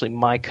 It was actually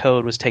my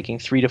code was taking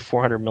 300 to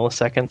 400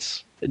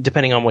 milliseconds,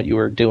 depending on what you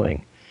were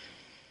doing.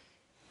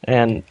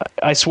 And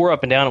I swore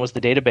up and down it was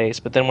the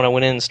database, but then when I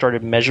went in and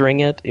started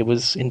measuring it, it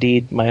was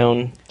indeed my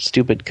own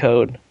stupid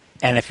code.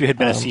 And if you had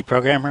been a C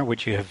programmer,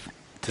 would you have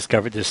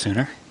discovered this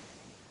sooner?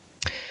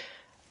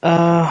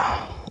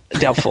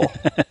 Doubtful.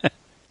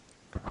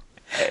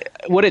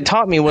 What it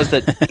taught me was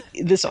that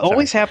this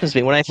always happens to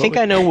me. When I think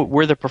I know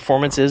where the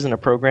performance is in a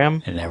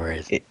program, it never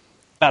is.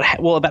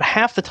 About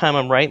half the time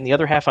I'm right, and the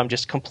other half I'm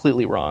just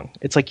completely wrong.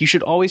 It's like you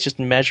should always just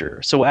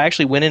measure. So I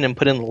actually went in and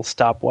put in little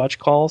stopwatch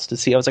calls to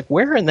see. I was like,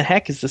 where in the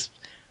heck is this,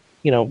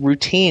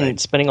 routine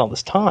spending all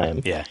this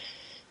time? Yeah.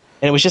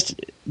 And it was just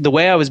the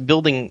way I was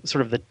building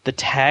sort of the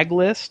tag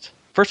list.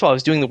 First of all, I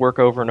was doing the work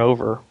over and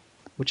over,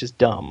 which is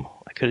dumb.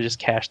 I could have just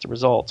cached the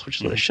results, which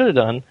is what I should have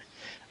done.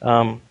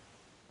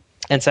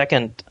 And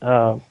second,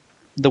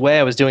 the way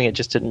I was doing it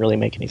just didn't really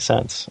make any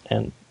sense.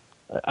 And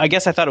I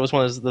guess I thought it was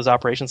one of those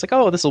operations like,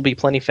 oh, this will be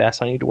plenty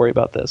fast. I don't need to worry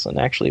about this. And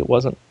actually it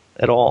wasn't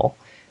at all.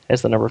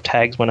 As the number of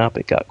tags went up,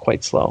 it got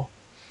quite slow.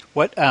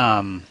 What?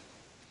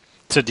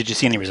 So did you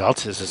see any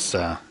results? Is this...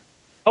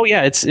 Oh,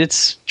 yeah,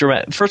 it's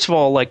dramatic. First of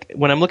all, like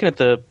when I'm looking at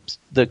the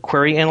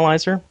query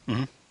analyzer,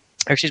 or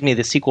excuse me,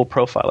 the SQL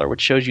profiler,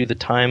 which shows you the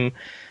time.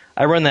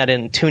 I run that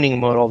in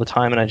tuning mode all the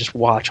time, and I just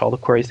watch all the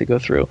queries that go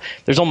through.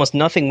 There's almost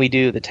nothing we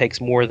do that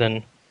takes more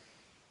than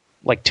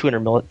like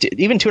 200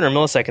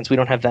 milliseconds. We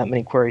don't have that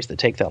many queries that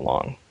take that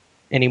long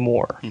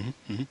anymore.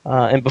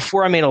 And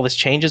before I made all these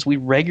changes, we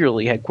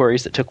regularly had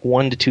queries that took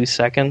 1 to 2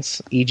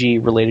 seconds, e.g.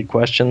 related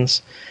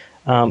questions,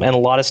 and a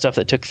lot of stuff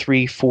that took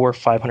 300, 400,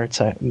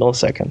 500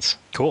 milliseconds.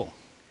 Cool.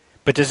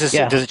 But does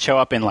it show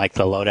up in like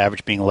the load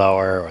average being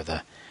lower or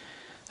the...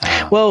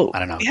 well, I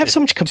don't know. We have so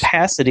much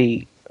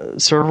capacity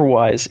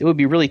server-wise, it would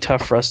be really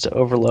tough for us to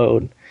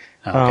overload.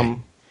 Okay.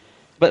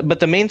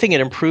 But the main thing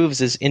it improves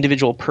is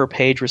individual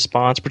per-page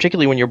response,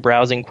 particularly when you're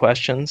browsing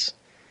questions.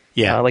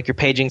 Yeah. Like you're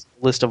paging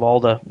a list of all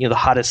the the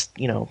hottest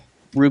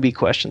Ruby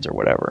questions or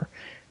whatever.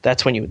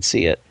 That's when you would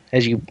see it.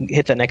 As you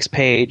hit the next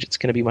page, it's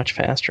going to be much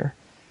faster.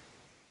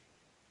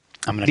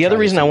 The other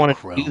reason I wanted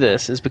to do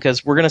this is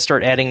because we're going to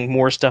start adding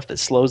more stuff that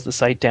slows the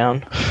site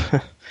down.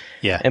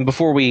 Yeah. And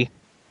before we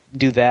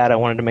do that, I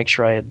wanted to make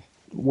sure I had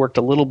worked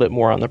a little bit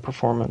more on the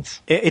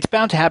performance. It's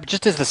bound to happen.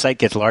 Just as the site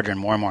gets larger and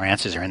more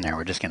answers are in there,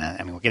 we're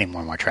getting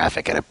more and more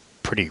traffic at a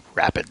pretty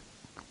rapid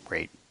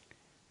rate.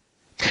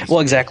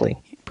 Well, exactly.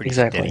 Pretty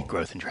steady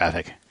growth in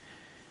traffic.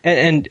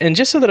 And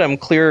just so that I'm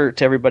clear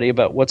to everybody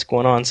about what's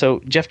going on,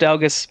 so Jeff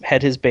Dalgas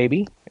had his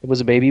baby. It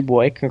was a baby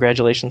boy.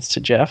 Congratulations to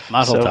Jeff.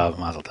 Mazel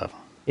tov.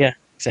 Yeah,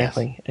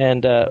 exactly. Yes.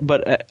 And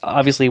but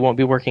obviously he won't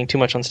be working too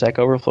much on Stack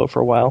Overflow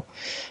for a while.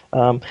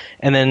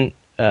 And then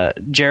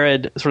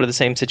Jared, sort of the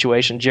same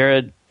situation.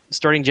 Jared,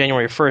 starting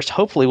January 1st,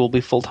 hopefully will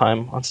be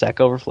full-time on Stack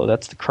Overflow.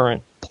 That's the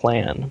current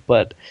plan.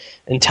 But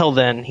until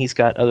then, he's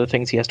got other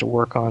things he has to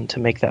work on to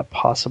make that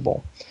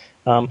possible.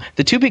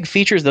 The two big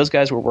features those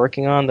guys were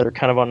working on that are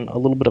kind of on a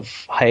little bit of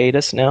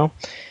hiatus now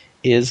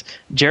is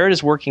Jared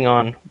is working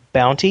on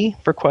bounty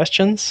for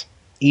questions,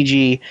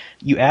 e.g.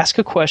 you ask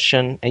a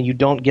question and you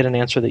don't get an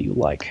answer that you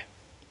like.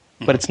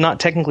 But it's not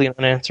technically an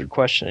unanswered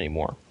question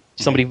anymore.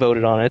 Somebody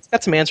voted on it. It's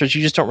got some answers.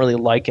 You just don't really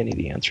like any of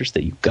the answers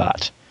that you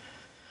got.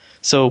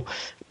 So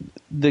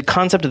the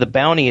concept of the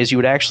bounty is you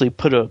would actually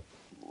put a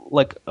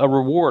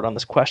reward on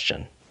this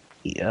question,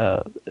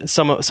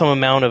 some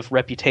amount of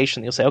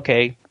reputation. You'll say,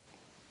 okay,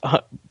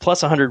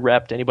 plus 100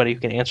 rep to anybody who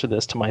can answer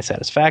this to my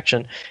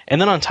satisfaction.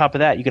 And then on top of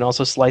that, you can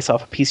also slice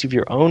off a piece of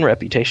your own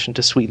reputation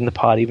to sweeten the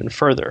pot even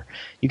further.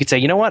 You could say,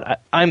 you know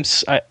what, I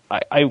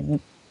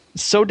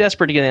so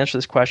desperate to get an answer to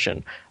this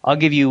question, I'll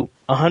give you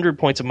 100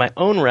 points of my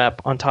own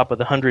rep on top of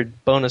the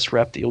 100 bonus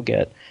rep that you'll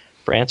get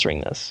for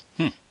answering this.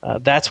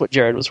 That's what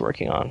Jared was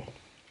working on.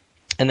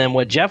 And then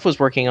what Jeff was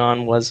working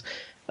on was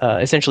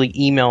essentially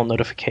email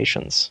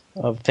notifications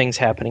of things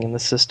happening in the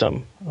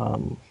system.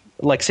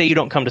 Like, say you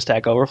don't come to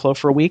Stack Overflow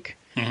for a week,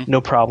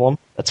 no problem.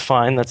 That's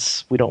fine.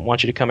 We don't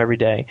want you to come every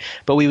day.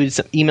 But we would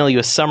email you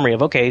a summary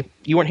of, okay,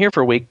 you weren't here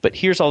for a week, but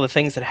here's all the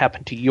things that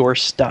happened to your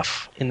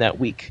stuff in that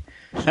week.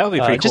 That would be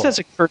pretty cool. Just as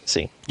a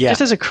courtesy. Yeah.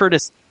 Just as a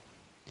courtesy.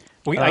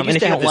 I used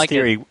to have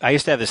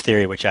this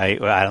theory, which I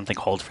don't think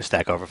holds for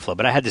Stack Overflow,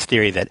 but I had this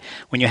theory that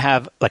when you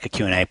have like a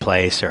Q&A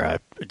place or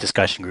a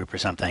discussion group or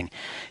something,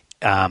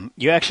 I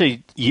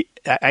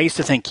used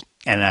to think,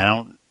 and I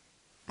don't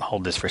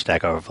hold this for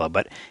Stack Overflow,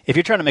 but if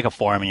you're trying to make a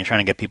forum and you're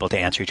trying to get people to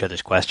answer each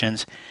other's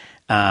questions,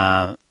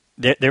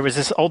 there was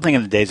this old thing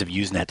in the days of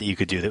Usenet that you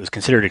could do that was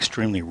considered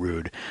extremely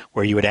rude,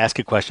 where you would ask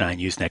a question on a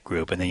Usenet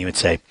group, and then you would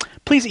say,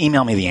 please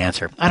email me the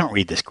answer. I don't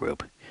read this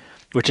group,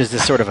 which is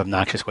this sort of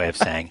obnoxious way of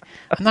saying,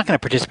 I'm not going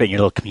to participate in your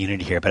little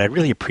community here, but I'd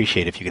really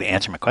appreciate if you could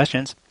answer my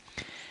questions.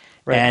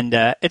 Right. And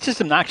it's just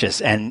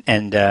obnoxious. And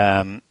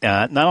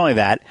not only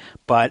that,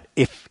 but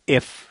if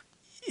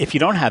you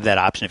don't have that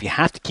option, if you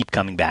have to keep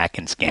coming back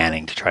and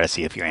scanning to try to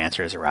see if your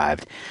answer has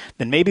arrived,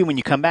 then maybe when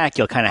you come back,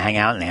 you'll kind of hang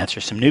out and answer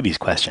some newbies'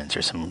 questions,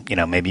 or some,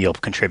 maybe you'll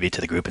contribute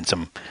to the group in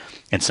some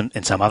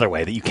other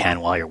way that you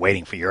can while you're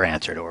waiting for your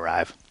answer to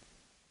arrive.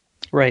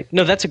 Right.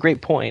 No, that's a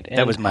great point. And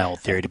that was my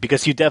old theory,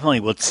 because you definitely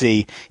will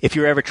see, if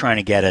you're ever trying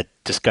to get a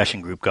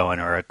discussion group going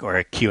or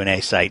a Q&A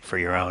site for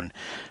your own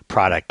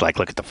product, like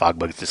look at the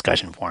Fogbugs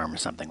discussion forum or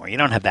something, where you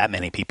don't have that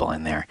many people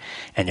in there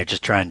and you're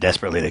just trying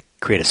desperately to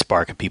create a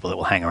spark of people that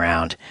will hang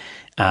around.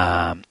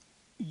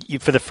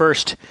 For the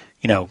first,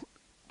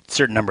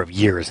 certain number of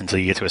years until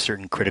you get to a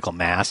certain critical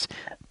mass,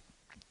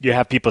 you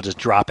have people just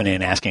dropping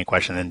in, asking a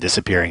question, and then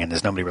disappearing, and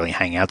there's nobody really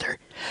hanging out there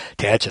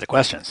to answer the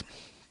questions.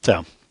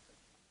 So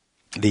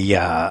the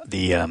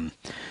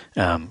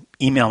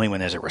email me when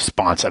there's a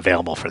response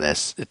available for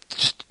this, it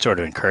just sort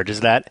of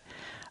encourages that.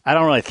 I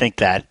don't really think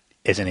that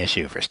is an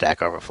issue for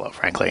Stack Overflow,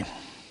 frankly,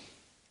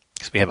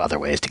 because we have other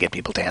ways to get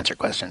people to answer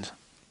questions.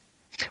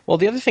 Well,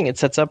 the other thing it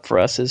sets up for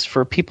us is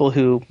for people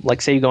who,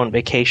 like, say you go on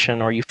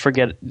vacation or you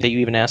forget that you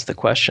even asked the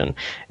question.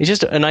 It's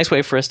just a nice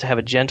way for us to have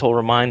a gentle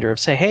reminder of,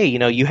 say, hey,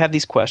 you have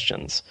these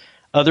questions.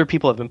 Other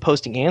people have been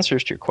posting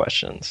answers to your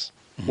questions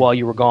while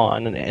you were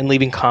gone, and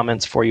leaving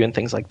comments for you and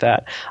things like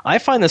that. I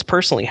find this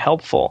personally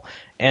helpful.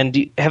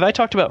 And have I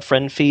talked about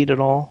Friend Feed at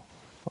all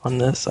on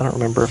this? I don't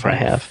remember if I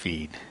have.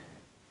 Feed.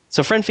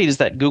 So Friend Feed is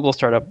that Google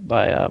startup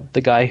by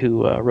the guy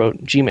who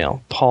wrote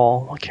Gmail,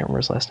 Paul. I can't remember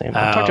his last name.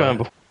 I've talked to him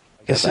before.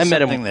 This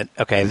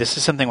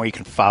is something where you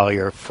can follow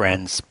your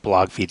friends'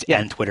 blog feeds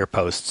and Twitter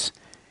posts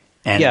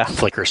and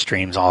Flickr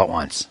streams all at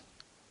once.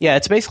 Yeah,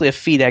 it's basically a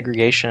feed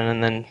aggregation,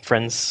 and then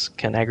friends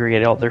can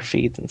aggregate all their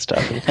feeds and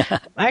stuff.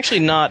 And I'm actually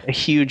not a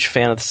huge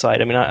fan of the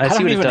site. I mean, I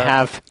see what it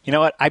does. You know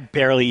what? I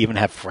barely even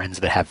have friends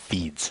that have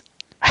feeds,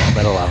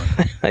 let alone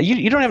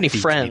you don't have any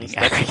friends.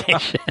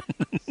 Aggregation.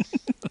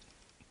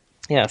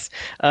 Yes.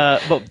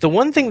 But the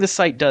one thing the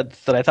site does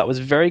that I thought was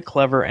very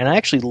clever and I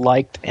actually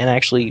liked, and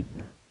actually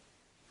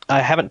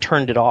I haven't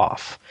turned it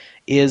off,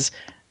 is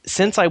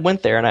since I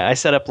went there and I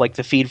set up like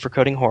the feed for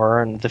Coding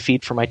Horror and the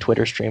feed for my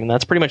Twitter stream, and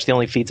that's pretty much the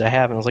only feeds I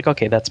have, and I was like,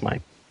 okay, that's my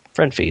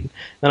friend feed.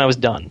 Then I was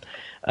done.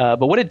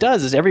 But what it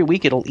does is every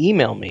week it'll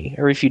email me,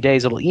 every few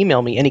days it'll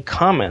email me any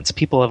comments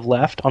people have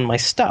left on my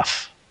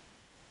stuff.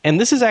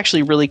 And this is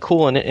actually really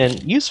cool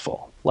and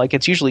useful. Like,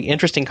 it's usually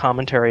interesting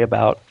commentary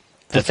about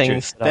the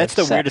things that That's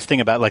the weirdest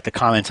thing about like the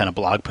comments on a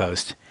blog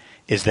post,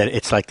 is that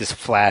it's like this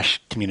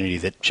flash community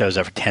that shows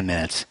up for 10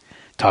 minutes,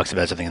 talks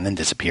about something, and then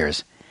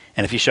disappears.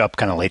 And if you show up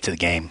kind of late to the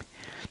game,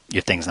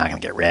 your thing's not going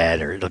to get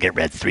read, or it'll get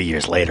read 3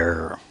 years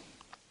later.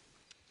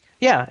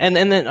 Yeah, and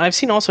then I've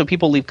seen also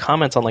people leave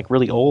comments on like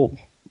really old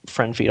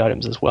friend feed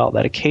items as well.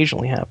 That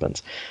occasionally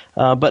happens.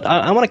 But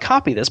I want to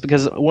copy this,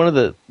 because one of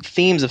the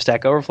themes of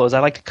Stack Overflow is I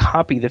like to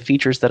copy the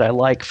features that I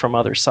like from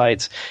other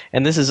sites.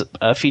 And this is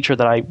a feature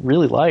that I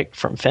really like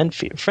from friend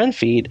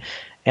feed,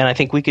 and I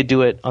think we could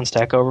do it on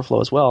Stack Overflow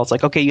as well. It's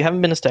like, okay, you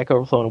haven't been to Stack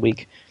Overflow in a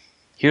week.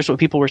 Here's what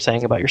people were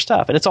saying about your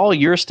stuff. And it's all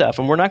your stuff.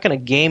 And we're not going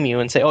to game you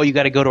and say, oh, you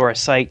got to go to our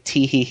site,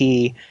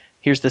 tee-hee-hee.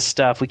 Here's this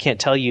stuff. We can't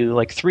tell you,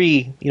 like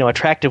 3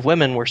 attractive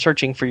women were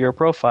searching for your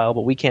profile,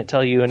 but we can't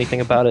tell you anything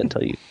about it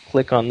until you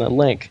click on the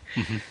link.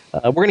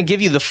 Mm-hmm. We're going to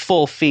give you the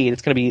full feed.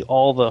 It's going to be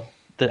all the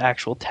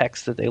actual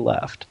text that they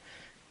left.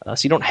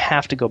 So you don't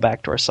have to go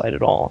back to our site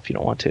at all if you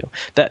don't want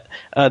to.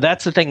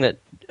 That's the thing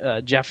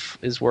that Jeff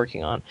is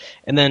working on.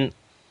 And then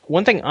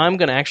one thing I'm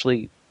going to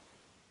actually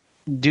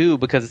do,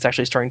 because it's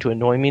actually starting to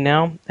annoy me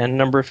now, and a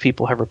number of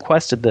people have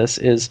requested this,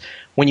 is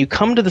when you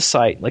come to the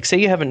site, like say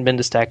you haven't been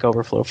to Stack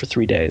Overflow for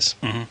 3 days,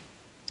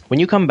 when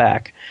you come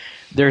back,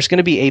 there's going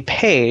to be a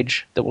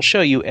page that will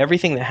show you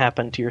everything that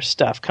happened to your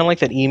stuff, kind of like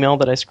that email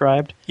that I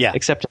scribed,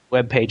 except in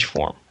web page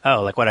form.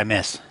 Oh, like what I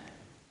miss.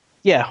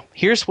 Yeah,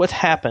 here's what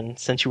happened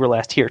since you were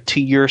last here to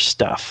your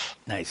stuff.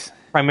 Nice.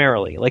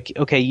 primarily. Like,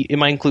 okay, it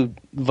might include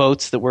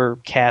votes that were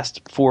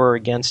cast for or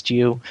against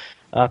you,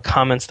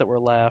 comments that were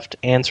left,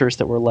 answers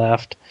that were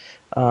left,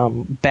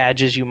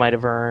 badges you might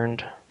have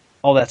earned,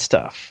 all that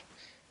stuff.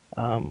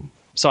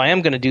 So I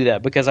am going to do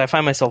that because I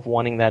find myself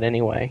wanting that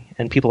anyway,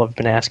 and people have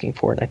been asking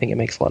for it, and I think it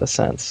makes a lot of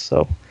sense.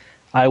 So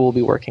I will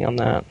be working on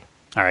that.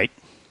 All right.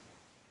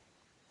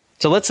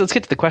 So let's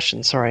get to the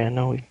questions. Sorry, I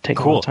know we've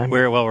taken a long time.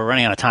 We're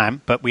running out of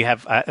time, but we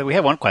have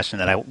one question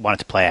that I wanted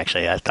to play.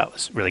 Actually, I thought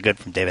was really good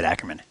from David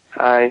Ackerman.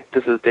 Hi,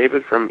 this is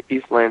David from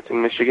East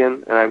Lansing,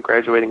 Michigan, and I'm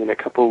graduating in a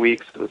couple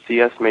weeks with a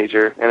CS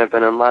major, and I've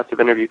been on lots of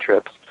interview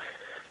trips.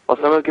 While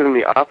some have given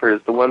me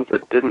offers, the ones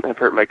that didn't have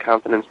hurt my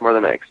confidence more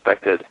than I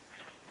expected.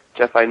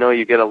 Jeff, I know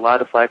you get a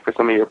lot of flack for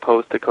some of your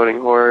posts to Coding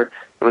Horror,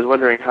 and was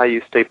wondering how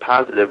you stay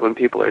positive when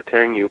people are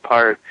tearing you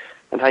apart,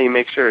 and how you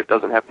make sure it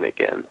doesn't happen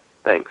again.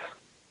 Thanks.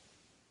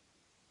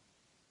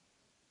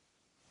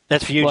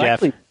 That's for you,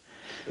 Jeff.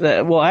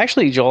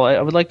 Actually, Joel, I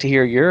would like to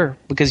hear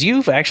because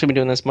you've actually been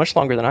doing this much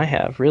longer than I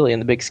have, really, in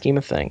the big scheme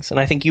of things. And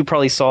I think you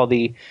probably saw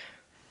the...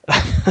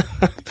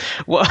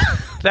 well,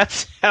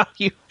 that's how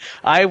you...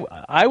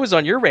 I was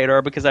on your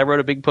radar because I wrote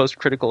a big post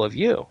critical of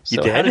you. So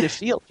you did? How did it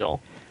feel,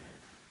 Joel?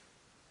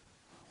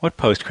 What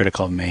post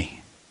critical of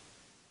me?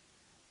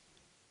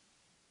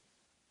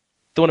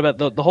 The one about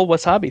the whole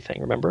wasabi thing,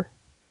 remember?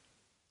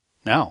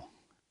 No.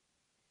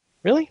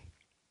 Really?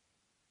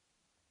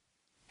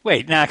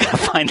 Wait, now I gotta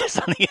find this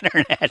on the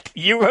internet.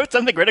 You wrote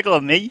something critical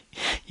of me?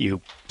 You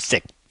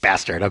sick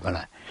bastard.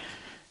 I'm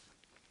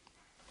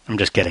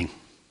just kidding.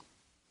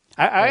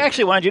 I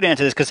actually wanted you to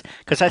answer this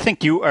because I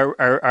think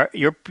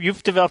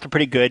you've developed a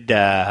pretty good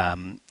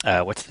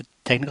what's the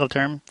technical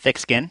term? Thick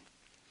skin?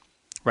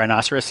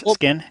 Rhinoceros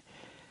skin?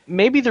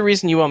 Maybe the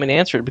reason you want me to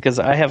answer it because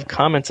I have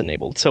comments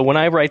enabled. So when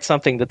I write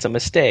something that's a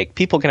mistake,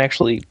 people can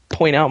actually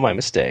point out my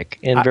mistake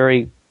in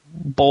very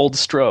bold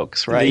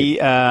strokes, right?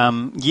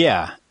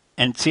 Yeah.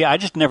 And see, I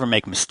just never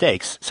make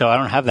mistakes, so I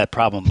don't have that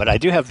problem. But I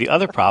do have the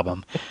other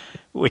problem,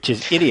 which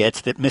is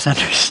idiots that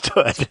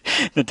misunderstood,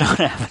 that don't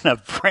have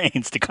enough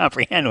brains to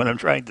comprehend what I'm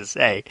trying to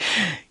say,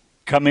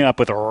 coming up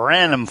with a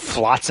random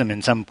flotsam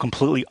in some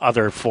completely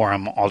other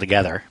forum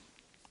altogether.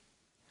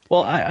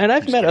 Well,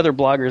 I've met other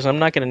bloggers, I'm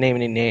not going to name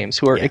any names,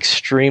 who are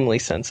extremely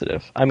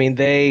sensitive. I mean,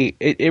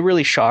 it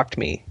really shocked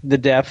me, the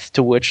depth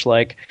to which,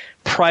 like,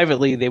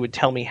 privately they would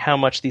tell me how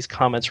much these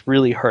comments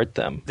really hurt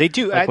them. They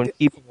do. Like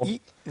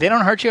they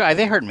don't hurt you?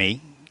 They hurt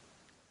me.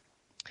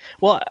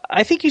 Well,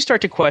 I think you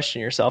start to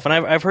question yourself, and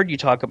I've heard you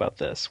talk about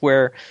this,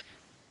 where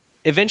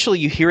eventually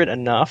you hear it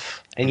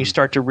enough, and you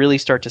start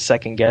to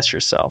second-guess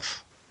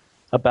yourself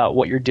about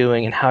what you're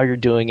doing and how you're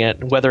doing it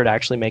and whether it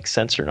actually makes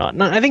sense or not.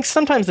 And I think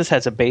sometimes this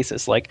has a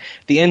basis, like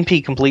the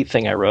NP complete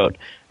thing I wrote.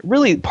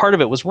 Really, part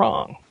of it was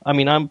wrong. I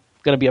mean, I'm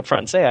going to be upfront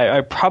and say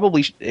I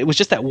probably it was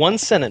just that one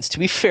sentence, to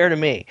be fair to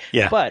me.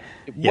 Yeah. But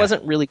it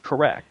wasn't really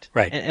correct.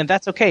 Right. And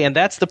that's okay. And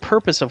that's the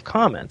purpose of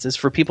comments, is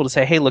for people to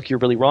say, hey, look, you're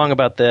really wrong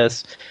about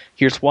this.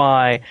 Here's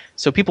why.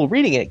 So people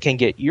reading it can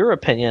get your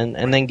opinion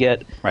and then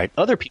get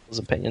other people's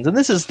opinions. And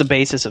this is the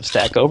basis of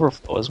Stack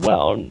Overflow as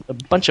well, and a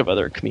bunch of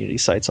other community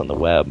sites on the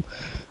web.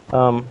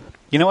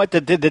 You know what?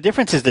 The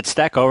difference is that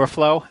Stack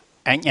Overflow,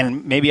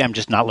 and maybe I'm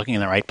just not looking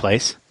in the right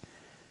place.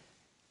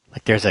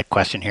 Like, there's a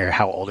question here,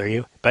 how old are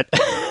you? But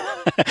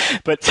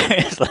but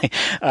seriously,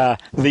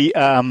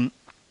 the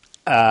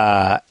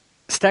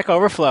Stack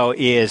Overflow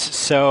is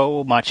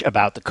so much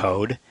about the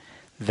code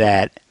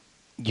that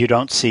you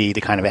don't see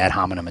the kind of ad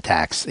hominem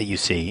attacks that you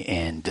see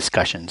in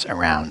discussions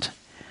around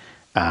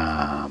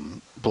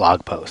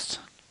blog posts.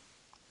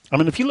 I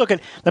mean, if you look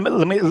at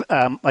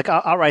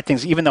I'll write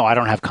things even though I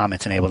don't have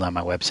comments enabled on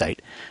my website.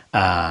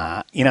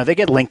 They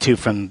get linked to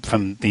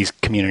from these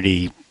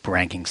community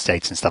ranking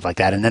sites and stuff like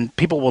that, and then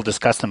people will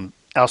discuss them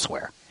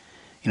elsewhere.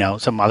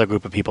 Some other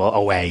group of people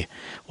away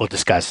will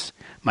discuss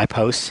my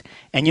posts,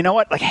 and you know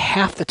what? Like,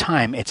 half the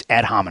time it's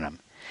ad hominem,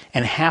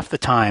 and half the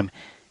time,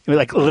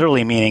 like,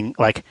 literally meaning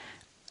like,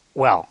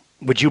 well,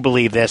 would you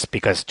believe this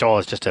because Joel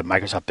is just a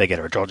Microsoft bigot,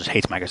 or Joel just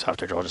hates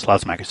Microsoft, or Joel just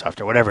loves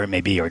Microsoft, or whatever it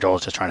may be, or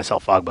Joel's just trying to sell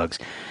FogBugs.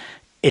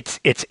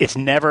 It's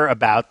never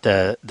about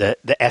the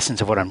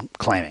essence of what I'm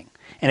claiming.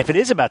 And if it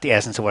is about the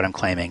essence of what I'm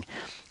claiming,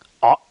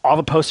 all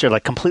the posts are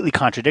like completely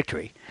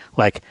contradictory.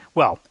 Like,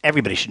 well,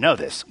 everybody should know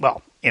this.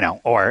 Well,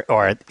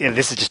 or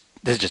this is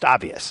just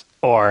obvious,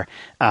 or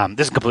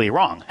this is completely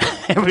wrong.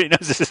 Everybody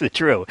knows this isn't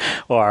true,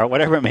 or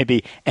whatever it may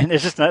be. And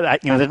there's just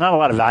not, there's not a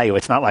lot of value.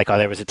 It's not like, oh,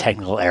 there was a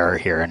technical error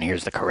here, and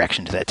here's the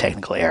correction to that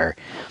technical error,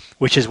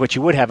 which is what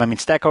you would have. I mean,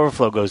 Stack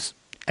Overflow goes.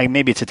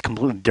 Maybe it's a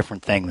completely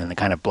different thing than the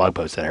kind of blog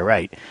post that I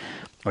write.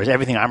 Whereas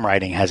everything I'm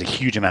writing has a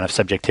huge amount of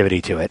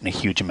subjectivity to it and a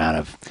huge amount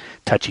of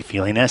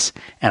touchy-feeliness.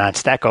 And on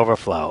Stack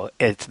Overflow,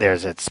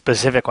 there's a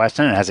specific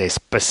question and has a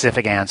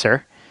specific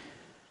answer.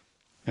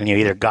 And you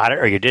either got it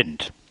or you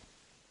didn't.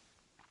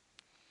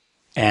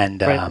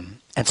 And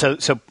and so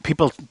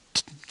people,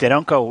 they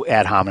don't go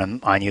ad hominem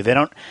on you.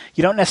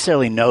 You don't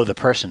necessarily know the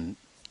person.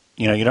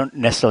 You don't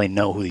necessarily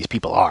know who these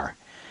people are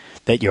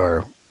that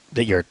you're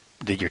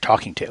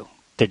talking to.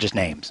 They're just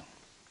names.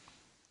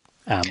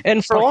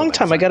 And for a long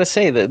time, I got to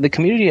say that the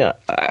community,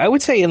 I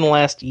would say in the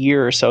last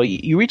year or so,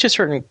 you reach a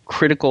certain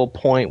critical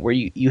point where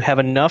you have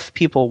enough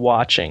people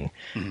watching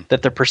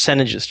that the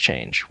percentages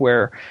change,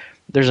 where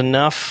there's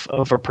enough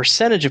of a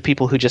percentage of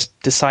people who just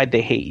decide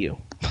they hate you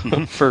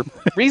for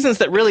reasons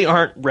that really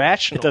aren't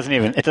rational. It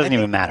doesn't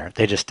even matter.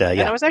 They just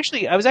And I was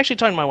actually talking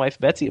to my wife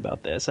Betsy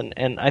about this,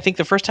 and I think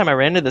the first time I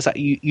ran into this,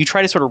 you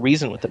try to sort of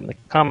reason with them in the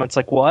comments,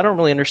 like, well, I don't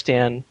really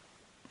understand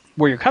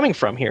where you're coming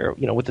from here,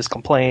 with this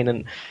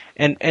complaint,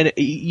 and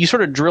you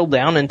sort of drill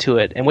down into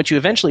it, and what you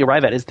eventually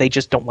arrive at is they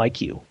just don't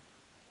like you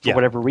for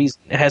whatever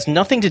reason. It has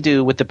nothing to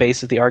do with the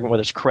basis of the argument,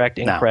 whether it's correct,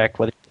 incorrect,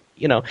 whether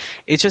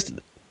it's just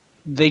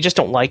they just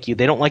don't like you.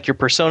 They don't like your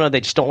persona.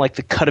 They just don't like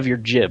the cut of your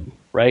jib,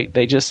 right?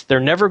 They're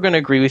never going to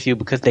agree with you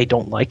because they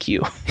don't like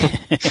you,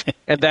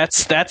 and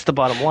that's the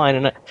bottom line.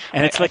 And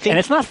it's and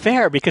it's not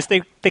fair because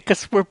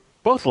we're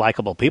both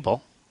likable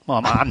people.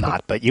 Well, I'm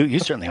not, but you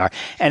certainly are.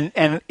 And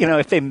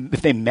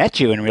if they met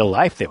you in real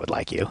life, they would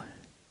like you.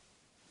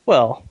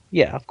 Well,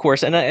 yeah, of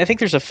course. And I think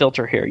there's a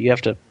filter here. You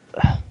have to.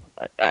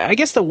 I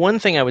guess the one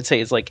thing I would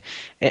say is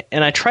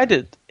and I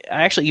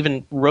actually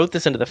even wrote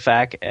this into the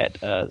FAQ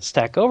at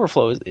Stack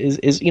Overflow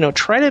is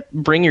try to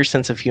bring your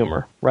sense of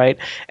humor, right?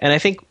 And I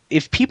think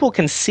if people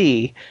can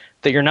see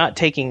that you're not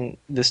taking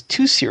this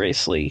too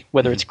seriously,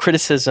 whether it's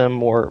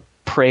criticism or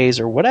praise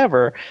or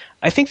whatever,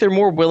 I think they're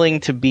more willing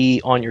to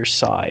be on your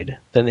side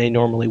than they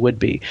normally would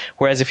be.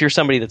 Whereas if you're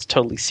somebody that's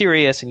totally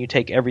serious and you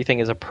take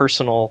everything as a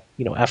personal,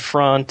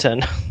 affront,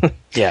 and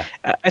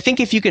I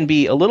think if you can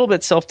be a little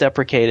bit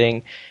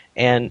self-deprecating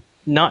and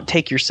not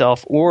take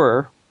yourself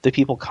or the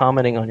people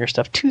commenting on your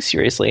stuff too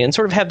seriously and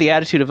sort of have the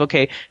attitude of,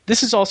 okay,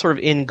 this is all sort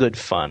of in good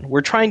fun.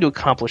 We're trying to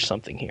accomplish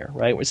something here,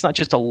 right? It's not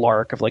just a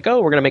lark of like, oh,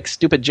 we're going to make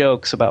stupid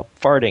jokes about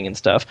farting and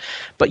stuff.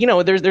 But,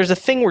 there's a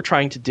thing we're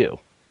trying to do.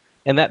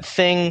 And that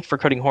thing for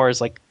Coding Horror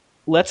is like,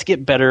 let's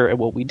get better at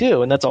what we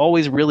do. And that's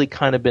always really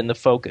kind of been the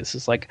focus.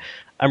 It's like,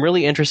 I'm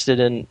really interested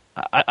in,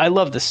 I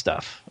love this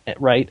stuff,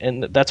 right?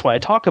 And that's why I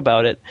talk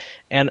about it.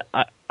 And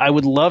I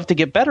would love to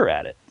get better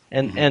at it.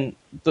 And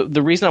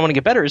the reason I want to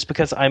get better is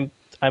because I'm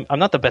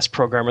not the best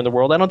programmer in the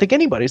world. I don't think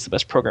anybody's the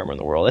best programmer in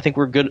the world. I think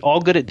we're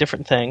all good at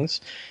different things,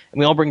 and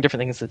we all bring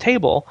different things to the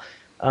table.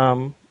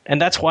 And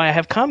that's why I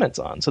have comments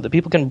on, so that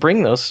people can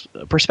bring those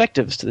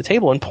perspectives to the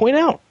table and point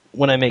out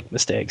when I make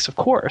mistakes, of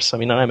course. I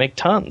mean, I make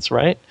tons,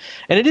 right?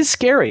 And it is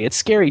scary. It's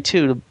scary,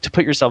 too, to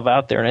put yourself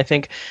out there. And I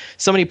think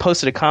somebody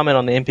posted a comment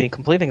on the MP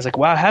Complete thing. It's like,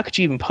 wow, how could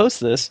you even post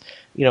this,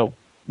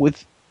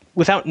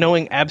 without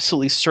knowing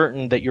absolutely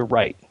certain that you're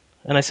right?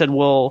 And I said,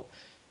 well,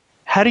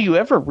 how do you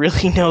ever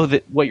really know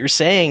that what you're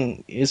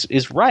saying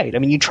is right? I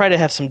mean, you try to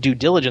have some due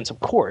diligence, of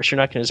course. You're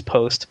not going to just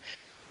post,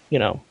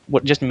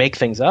 just make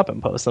things up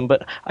and post them.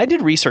 But I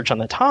did research on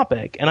the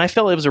topic, and I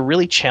felt it was a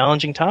really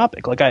challenging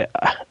topic. Like,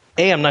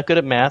 I'm not good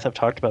at math. I've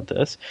talked about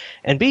this.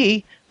 And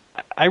B,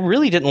 I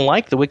really didn't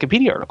like the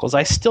Wikipedia articles.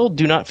 I still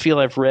do not feel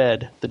I've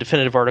read the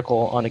definitive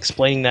article on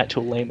explaining that to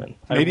a layman.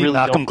 Maybe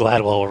Malcolm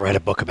Gladwell will write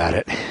a book about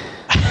it.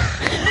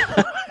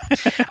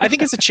 I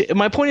think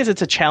my point is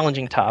it's a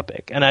challenging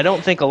topic, and I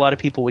don't think a lot of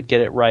people would get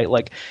it right.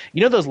 Like,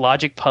 those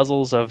logic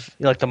puzzles of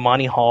like the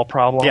Monty Hall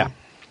problem? Yeah.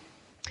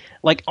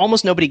 Like,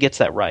 almost nobody gets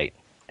that right.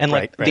 And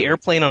like the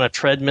airplane on a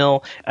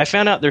treadmill, I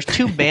found out there's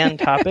two banned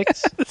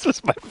topics. This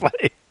was my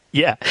funny.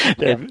 Yeah.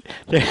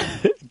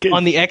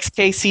 On the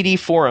XKCD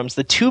forums,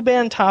 the two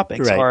banned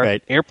topics are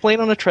airplane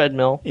on a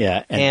treadmill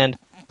and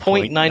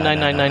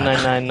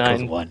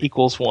 0.9999999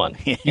 equals 1.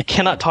 You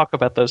cannot talk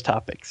about those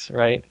topics,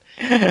 right?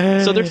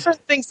 So there's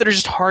certain things that are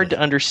just hard to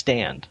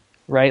understand,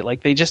 right?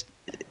 Like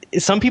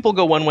some people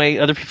go one way,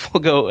 other people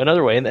go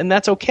another way, and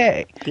that's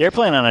okay. The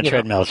airplane on a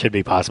treadmill should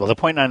be possible. The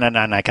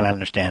 0.999 I can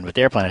understand, but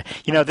the airplane,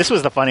 this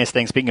was the funniest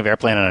thing. Speaking of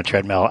airplane on a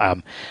treadmill,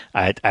 I'm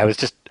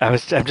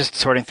just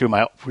sorting through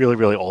my really,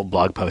 really old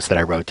blog posts that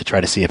I wrote to try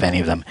to see if any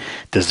of them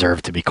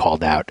deserve to be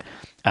called out.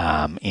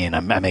 And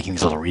I'm making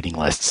these little reading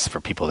lists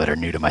for people that are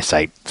new to my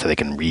site so they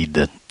can read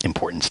the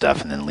important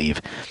stuff and then leave.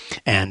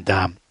 And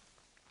so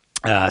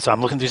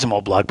I'm looking through some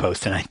old blog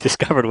posts, and I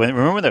discovered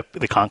remember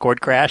the Concorde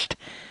crashed?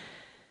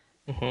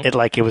 Mm-hmm.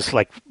 It was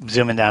like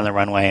zooming down the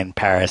runway in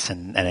Paris,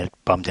 and it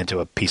bumped into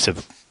a piece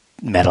of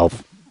metal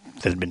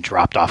that had been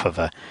dropped off of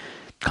a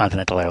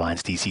Continental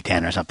Airlines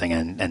DC-10 or something,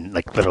 and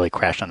like literally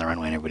crashed on the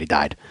runway, and everybody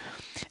died.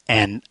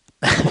 And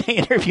they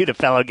interviewed a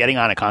fellow getting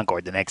on a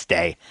Concorde the next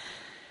day,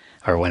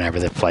 or whenever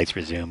the flights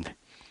resumed.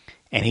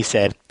 And he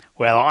said,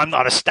 well, I'm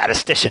not a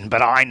statistician,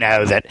 but I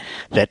know that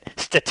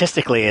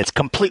statistically it's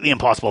completely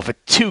impossible for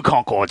two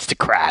Concordes to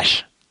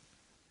crash.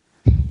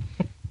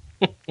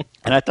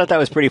 And I thought that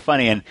was pretty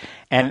funny.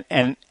 And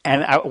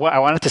I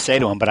wanted to say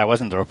to him, but I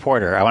wasn't the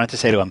reporter, I wanted to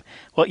say to him,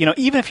 well,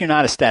 even if you're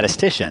not a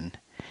statistician,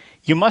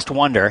 you must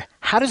wonder,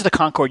 how does the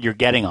Concorde you're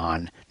getting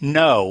on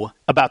know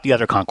about the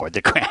other Concorde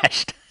that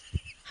crashed?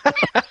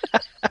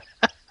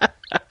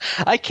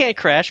 I can't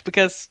crash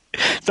because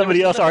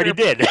somebody else already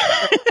did.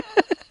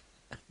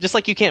 Just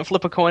like you can't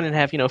flip a coin and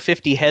have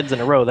 50 heads in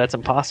a row. That's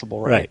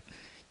impossible, right?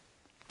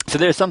 So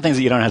there's some things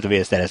that you don't have to be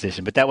a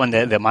statistician, but that one,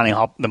 the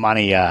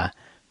Monty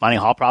Monty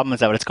Hall problem,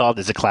 is that what it's called?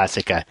 Is a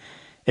classic.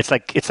 It's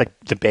like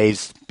the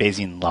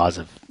Bayesian laws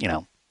of,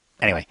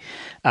 anyway.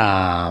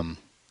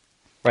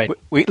 Right.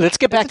 Let's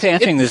get back to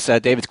answering this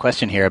David's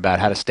question here about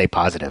how to stay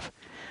positive.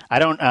 I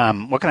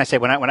don't. What can I say?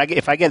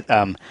 If I get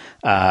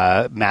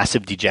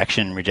massive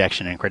dejection,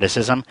 rejection, and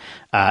criticism,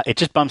 it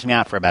just bums me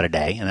out for about a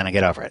day, and then I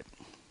get over it.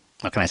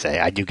 What can I say?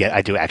 I do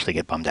actually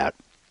get bummed out.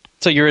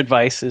 So your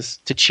advice is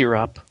to cheer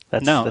up.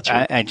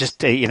 I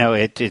just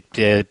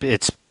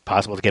it's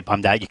possible to get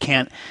bummed out. You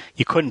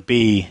couldn't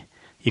be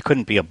a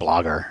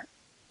blogger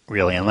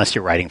really unless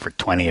you're writing for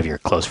 20 of your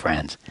close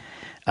friends,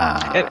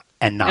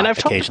 and not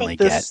occasionally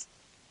get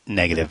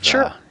negative.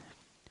 Sure.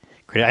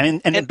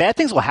 And bad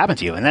things will happen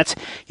to you, and that's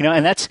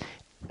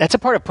a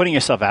part of putting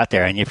yourself out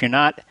there. And if you're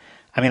not,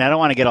 I don't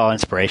want to get all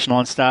inspirational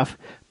and stuff,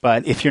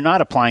 but if you're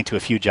not applying to a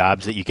few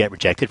jobs that you get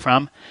rejected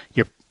from,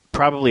 you're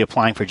probably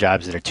applying for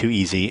jobs that are too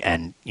easy,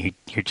 and you're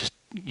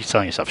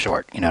selling yourself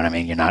short. You know what I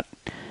mean?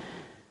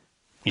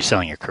 You're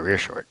selling your career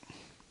short.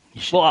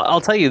 Well,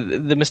 I'll tell you,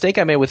 the mistake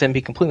I made with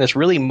MP Completeness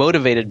really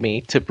motivated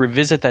me to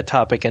revisit that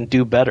topic and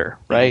do better,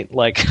 right? Mm-hmm.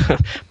 Like,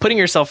 putting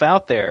yourself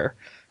out there,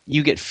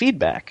 you get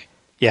feedback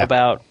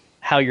about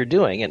how you're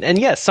doing. And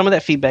yes, some of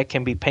that feedback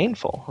can be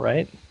painful,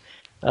 right?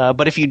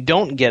 But if you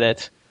don't get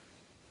it,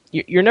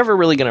 you're never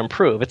really going to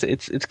improve.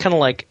 It's kind of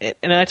like,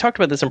 and I talked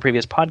about this in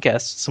previous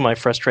podcasts, some of my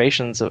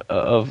frustrations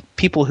of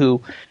people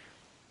who,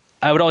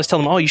 I would always tell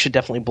them, oh, you should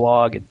definitely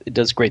blog. It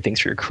does great things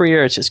for your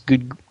career. It's just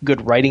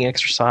good writing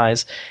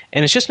exercise.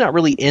 And it's just not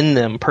really in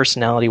them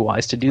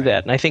personality-wise to do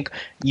that. And I think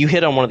you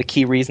hit on one of the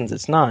key reasons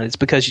it's not. It's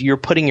because you're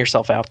putting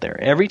yourself out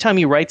there. Every time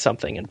you write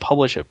something and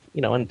publish it,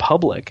 in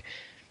public,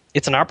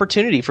 it's an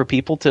opportunity for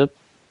people to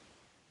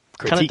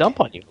kind of dump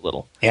on you a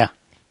little. Yeah.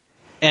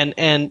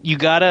 And you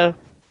got to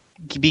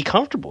be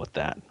comfortable with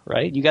that,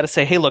 right? You got to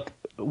say, hey, look,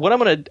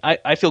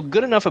 I feel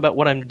good enough about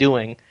what I'm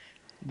doing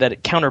that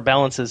it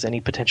counterbalances any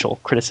potential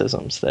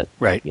criticisms that,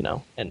 right.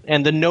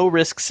 And the no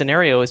risk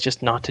scenario is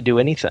just not to do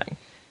anything.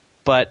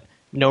 But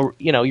you're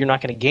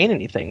not going to gain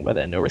anything by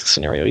that no risk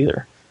scenario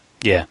either.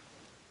 Yeah.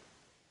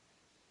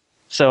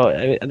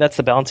 So that's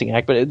the balancing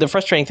act. But the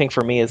frustrating thing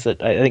for me is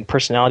that I think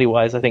personality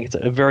wise, I think it's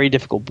a very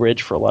difficult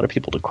bridge for a lot of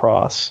people to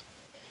cross.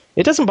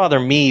 It doesn't bother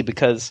me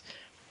because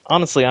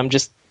honestly, I'm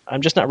just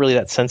not really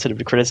that sensitive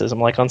to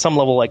criticism. Like on some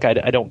level, like I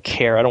don't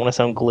care. I don't want to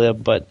sound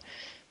glib, but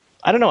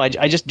I don't know.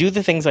 I just do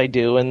the things I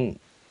do, and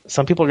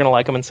some people are going to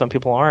like them and some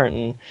people aren't.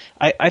 And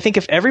I think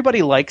if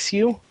everybody likes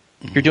you,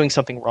 you're doing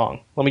something wrong.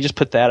 Let me just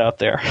put that out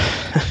there.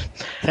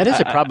 That is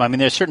a problem.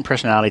 There's certain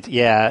personalities.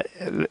 Yeah,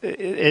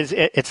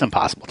 it's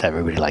impossible to have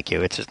everybody like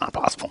you. It's just not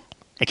possible.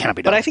 It cannot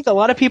be done. But I think a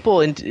lot of people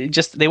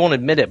they won't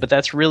admit it, but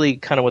that's really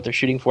kind of what they're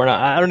shooting for. And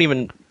I don't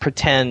even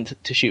pretend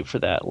to shoot for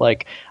that.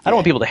 Like, I don't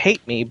want people to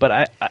hate me,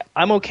 but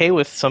I'm okay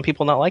with some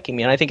people not liking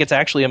me. And I think it's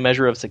actually a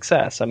measure of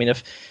success.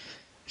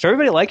 If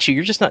everybody likes you,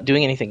 you're just not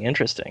doing anything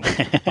interesting.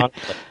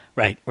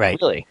 Right.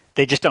 Really.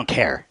 They just don't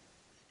care.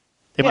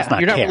 They must not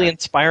care. You're not really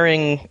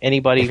inspiring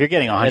anybody. If you're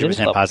getting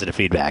 100% positive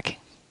feedback,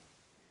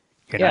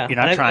 you're not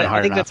trying hard enough.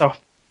 I think that's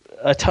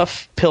a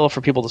tough pill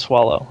for people to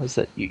swallow, is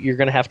that you're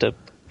going to have to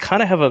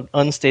kind of have an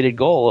unstated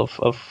goal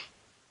of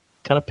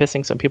kind of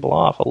pissing some people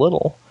off a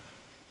little,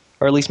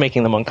 or at least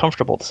making them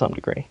uncomfortable to some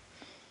degree.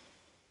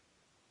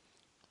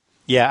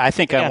 Yeah, I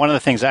think one of the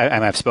things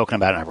I've spoken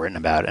about and I've written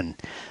about, and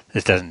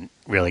this doesn't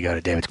really go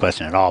to David's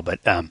question at all, but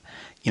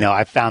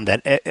I've found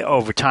that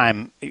over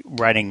time,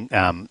 writing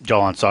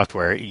Joel on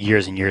software,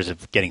 years and years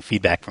of getting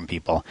feedback from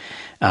people,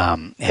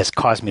 has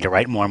caused me to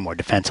write more and more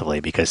defensively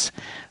because,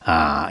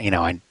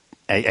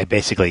 I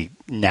basically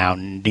now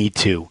need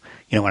to,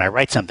 when I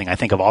write something, I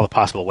think of all the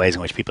possible ways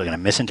in which people are going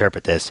to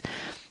misinterpret this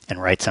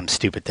and write some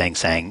stupid thing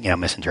saying,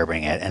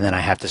 misinterpreting it, and then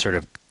I have to sort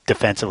of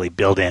defensively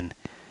build in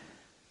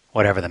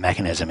whatever the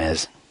mechanism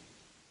is.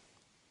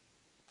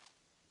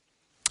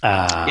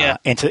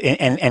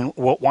 And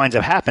what winds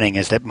up happening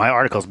is that my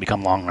articles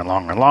become longer and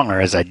longer and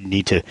longer as I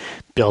need to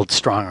build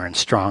stronger and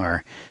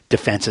stronger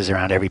defenses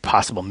around every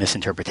possible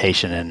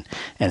misinterpretation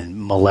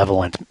and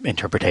malevolent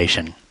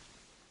interpretation.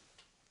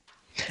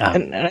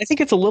 And I think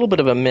it's a little bit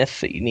of a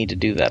myth that you need to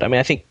do that.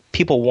 I think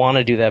people want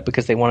to do that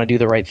because they want to do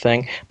the right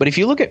thing. But if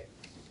you look at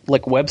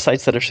like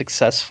websites that are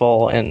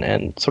successful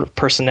and sort of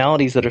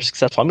personalities that are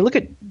successful, look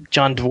at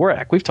John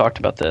Dvorak. We've talked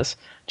about this.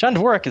 John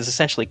Dvorak is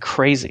essentially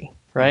crazy,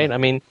 right?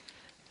 Mm-hmm.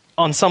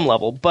 On some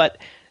level, but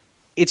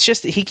it's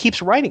just that he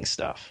keeps writing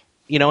stuff,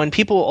 and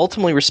people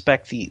ultimately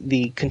respect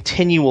the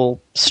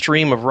continual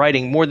stream of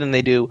writing more than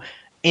they do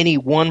any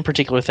one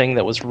particular thing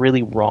that was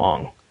really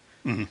wrong.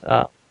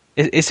 Mm-hmm.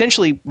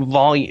 Essentially,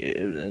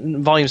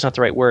 volume's not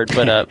the right word,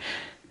 but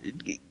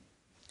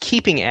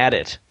keeping at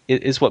it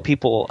is what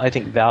people, I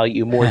think,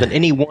 value more than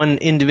any one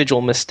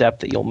individual misstep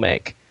that you'll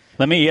make.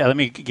 Let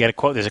me get a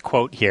quote. There's a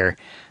quote here.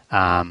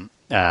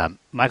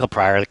 Michael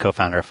Pryor, the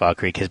co-founder of Fog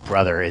Creek, his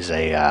brother is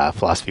a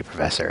philosophy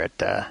professor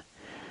at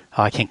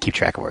I can't keep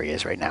track of where he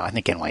is right now. I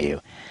think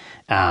NYU.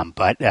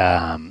 But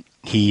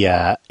he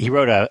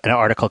wrote an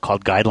article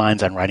called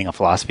 "Guidelines on Writing a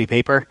Philosophy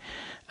Paper,"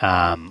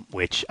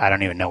 which I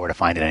don't even know where to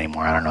find it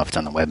anymore. I don't know if it's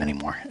on the web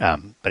anymore,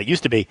 but it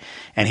used to be.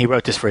 And he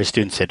wrote this for his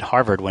students at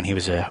Harvard when he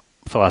was a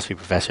philosophy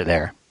professor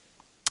there.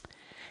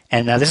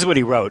 And this is what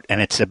he wrote,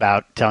 and it's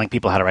about telling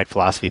people how to write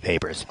philosophy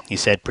papers. He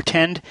said,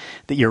 "Pretend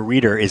that your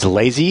reader is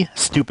lazy,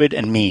 stupid,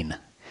 and mean.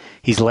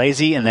 He's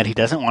lazy in that he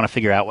doesn't want to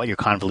figure out what your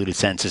convoluted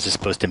sentences are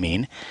supposed to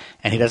mean,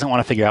 and he doesn't want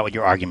to figure out what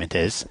your argument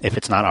is if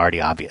it's not already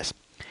obvious.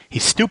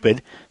 He's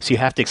stupid, so you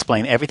have to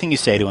explain everything you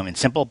say to him in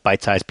simple,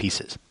 bite-sized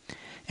pieces.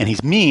 And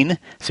he's mean,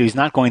 so he's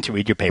not going to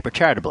read your paper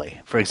charitably.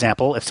 For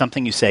example, if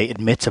something you say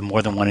admits of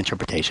more than one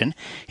interpretation,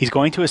 he's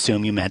going to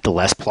assume you meant the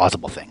less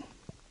plausible thing."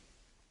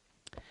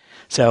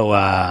 So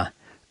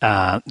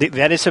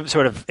that is some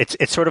sort of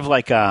it's sort of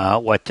like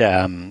what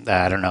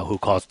I don't know who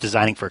calls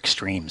designing for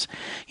extremes.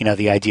 You know,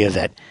 the idea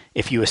that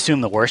if you assume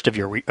the worst of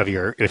your if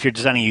you're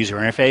designing a user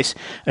interface,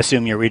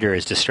 assume your reader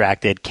is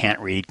distracted, can't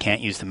read,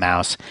 can't use the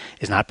mouse,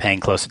 is not paying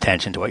close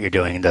attention to what you're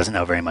doing, and doesn't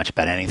know very much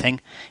about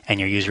anything, and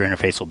your user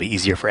interface will be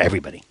easier for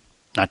everybody,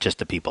 not just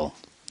the people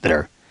that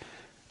are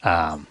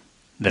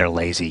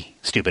lazy,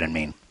 stupid, and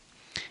mean.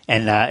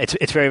 And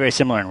it's very, very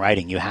similar in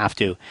writing. You have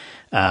to,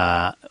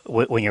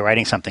 when you're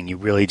writing something, you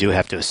really do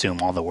have to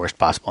assume all the worst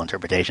possible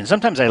interpretations.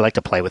 Sometimes I like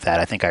to play with that.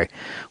 I think I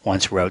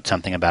once wrote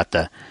something about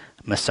the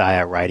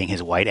Messiah riding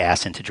his white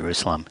ass into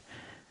Jerusalem.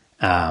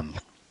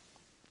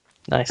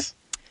 Nice.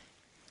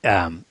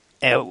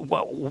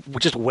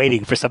 Just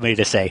waiting for somebody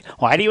to say,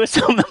 "Why do you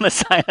assume the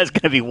Messiah is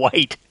going to be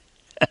white?"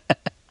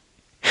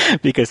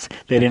 Because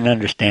they didn't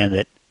understand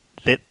that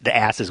the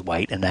ass is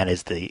white, and that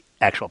is the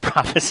actual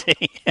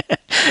prophecy.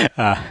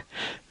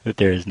 That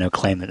there is no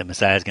claim that the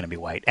Messiah is going to be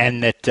white,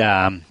 and that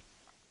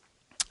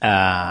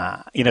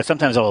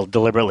sometimes I'll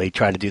deliberately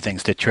try to do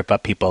things to trip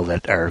up people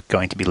that are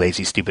going to be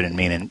lazy, stupid, and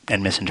mean,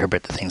 and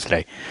misinterpret the things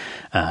that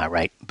I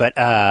write. But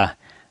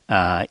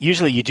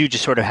usually, you do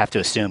just sort of have to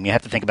assume. You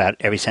have to think about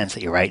every sentence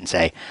that you write and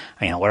say,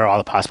 what are all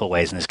the possible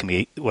ways, and this can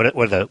be what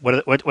are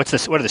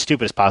the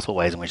stupidest possible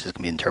ways in which this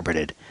can be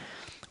interpreted,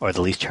 or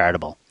the least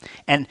charitable.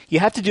 And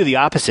you have to do the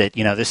opposite.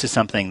 This is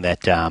something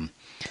that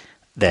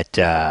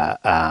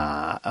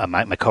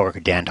my coworker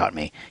Dan taught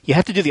me. You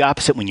have to do the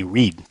opposite when you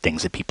read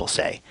things that people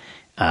say,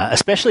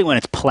 especially when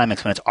it's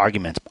polemics, when it's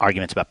arguments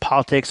about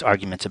politics,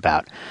 arguments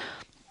about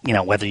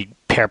whether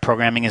pair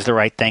programming is the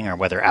right thing, or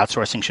whether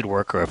outsourcing should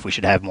work, or if we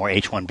should have more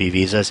H-1B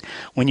visas.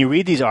 When you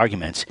read these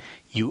arguments,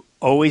 you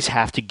always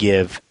have to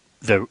give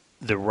the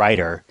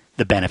writer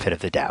the benefit of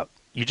the doubt.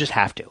 You just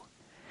have to,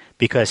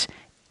 because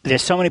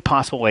there's so many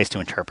possible ways to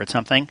interpret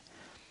something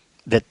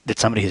that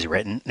somebody has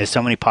written. There's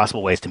so many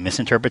possible ways to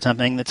misinterpret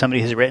something that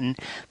somebody has written,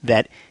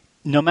 that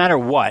no matter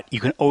what, you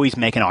can always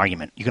make an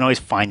argument. You can always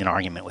find an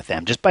argument with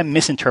them just by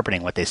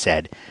misinterpreting what they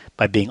said,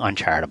 by being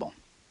uncharitable.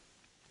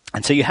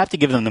 And so you have to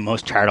give them the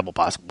most charitable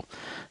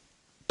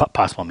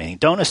possible meaning.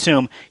 Don't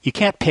assume. You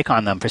can't pick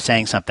on them for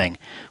saying something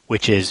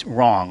which is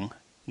wrong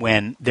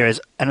when there's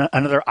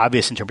another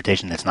obvious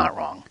interpretation that's not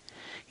wrong.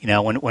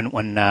 During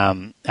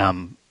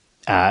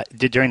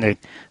the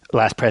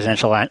last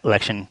presidential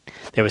election,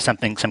 there was some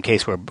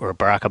case where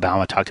Barack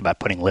Obama talked about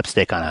putting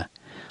lipstick on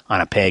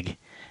a pig,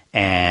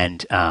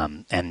 and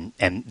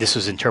this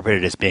was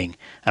interpreted as being,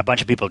 a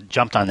bunch of people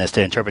jumped on this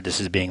to interpret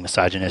this as being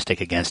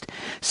misogynistic against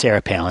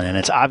Sarah Palin, and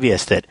it's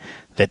obvious that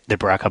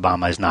Barack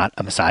Obama is not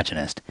a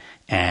misogynist,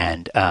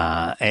 and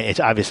it's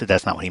obvious that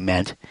that's not what he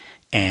meant,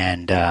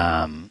 and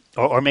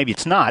or maybe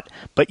it's not,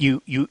 but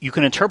you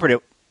can interpret it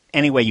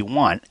any way you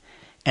want.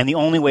 And the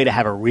only way to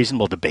have a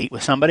reasonable debate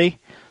with somebody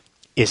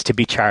is to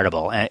be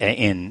charitable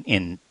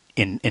in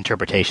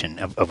interpretation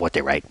of what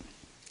they write.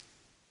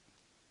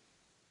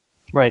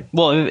 Right.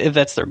 Well, if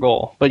that's their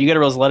goal. But you got to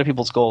realize a lot of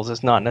people's goals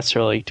is not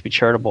necessarily to be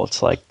charitable.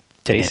 It's like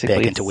to basically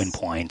nitpick and to win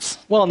points.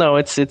 Well, no,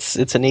 it's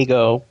an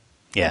ego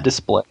Yeah.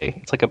 display.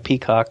 It's like a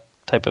peacock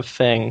type of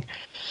thing.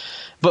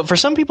 But for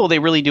some people, they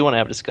really do want to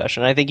have a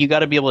discussion. I think you got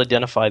to be able to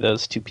identify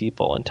those two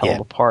people and tell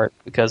them apart,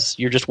 because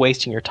you're just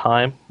wasting your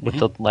time with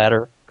the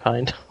latter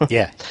kind.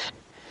 Yeah.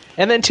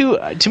 And then,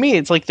 to me,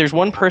 it's like there's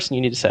one person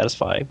you need to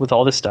satisfy with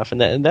all this stuff,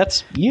 and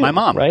that's you. My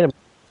mom. Right?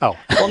 Oh.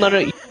 Well,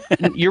 no.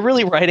 You're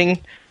really writing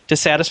to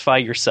satisfy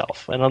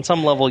yourself. And on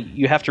some level,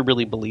 you have to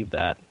really believe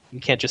that. You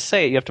can't just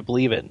say it. You have to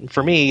believe it. And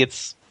for me,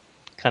 it's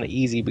kind of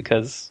easy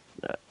because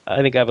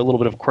I think I have a little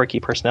bit of a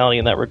quirky personality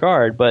in that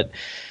regard. But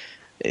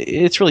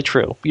it's really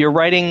true. You're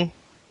writing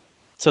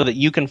so that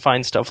you can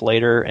find stuff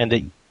later and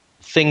that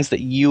things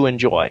that you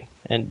enjoy.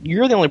 And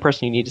you're the only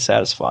person you need to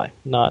satisfy,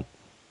 not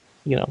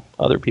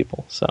other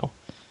people. So,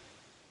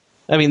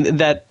 I mean,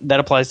 that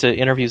applies to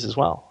interviews as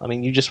well. I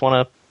mean, you just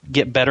want to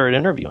get better at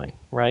interviewing,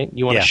 right?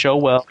 You want to show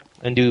well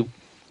and do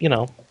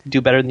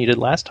better than you did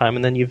last time,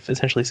 and then you've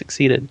essentially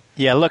succeeded.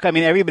 Yeah, look, I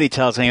mean, everybody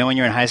tells me when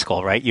you're in high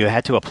school, right, you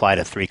had to apply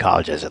to 3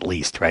 colleges at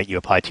least, right? You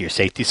applied to your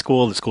safety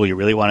school, the school you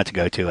really wanted to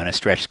go to, and a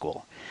stretch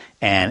school.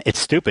 And it's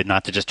stupid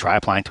not to just try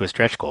applying to a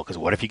stretch school, because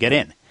what if you get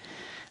in?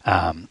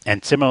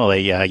 And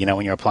similarly,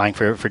 when you're applying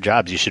for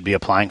jobs, you should be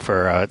applying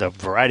for the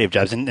variety of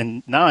jobs.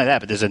 And not only that,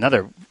 but there's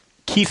another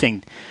key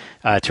thing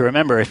to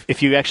remember,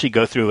 if you actually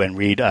go through and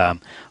read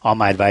all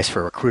my advice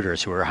for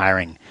recruiters who are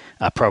hiring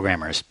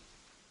programmers,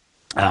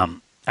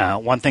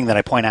 one thing that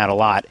I point out a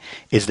lot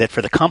is that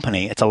for the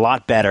company, it's a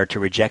lot better to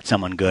reject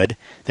someone good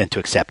than to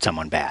accept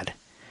someone bad.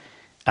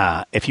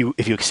 If you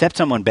accept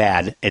someone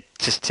bad, it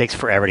just takes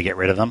forever to get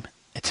rid of them.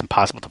 It's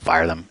impossible to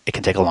fire them. It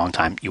can take a long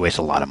time. You waste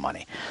a lot of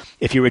money.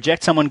 If you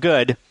reject someone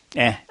good,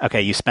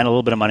 okay, you spend a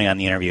little bit of money on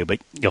the interview, but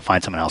you'll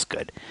find someone else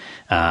good.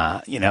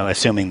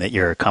 Assuming that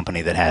you're a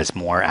company that has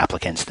more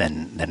applicants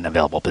than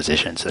available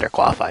positions that are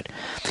qualified.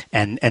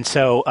 And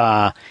so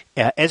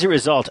as a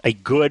result, a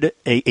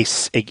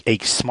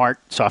smart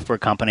software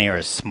company or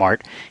a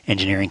smart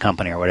engineering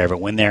company or whatever,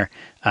 when they're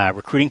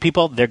recruiting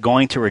people, they're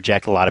going to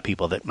reject a lot of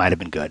people that might have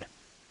been good.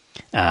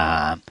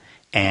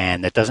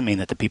 And that doesn't mean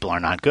that the people are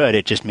not good.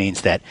 It just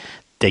means that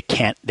they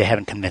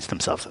haven't convinced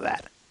themselves of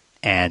that.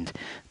 And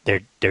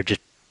they're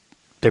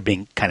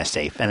being kind of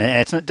safe. And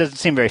it doesn't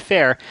seem very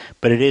fair,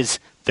 but it is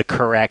the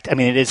correct,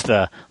 it is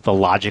the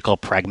logical,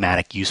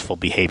 pragmatic, useful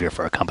behavior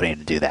for a company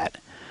to do that.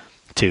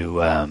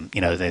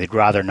 They'd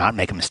rather not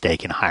make a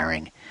mistake in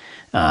hiring,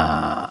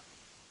 but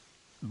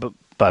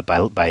by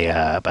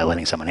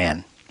letting someone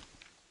in.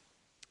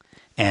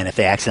 And if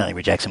they accidentally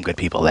reject some good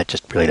people, that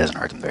just really doesn't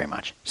hurt them very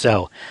much.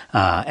 So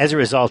as a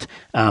result,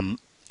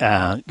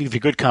 the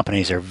good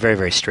companies are very,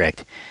 very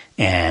strict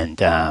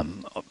and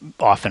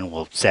often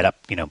will set up,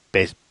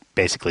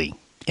 basically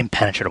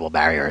impenetrable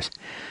barriers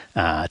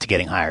to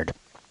getting hired.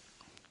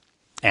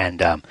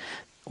 And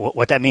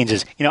what that means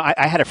is,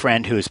 I had a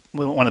friend who's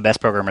one of the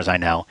best programmers I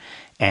know,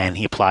 and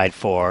he applied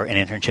for an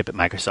internship at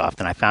Microsoft.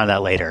 And I found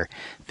out later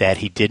that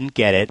he didn't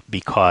get it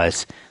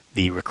because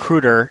the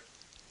recruiter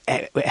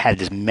had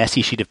this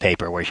messy sheet of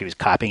paper where she was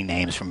copying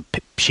names from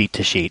sheet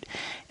to sheet,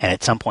 and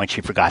at some point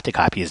she forgot to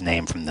copy his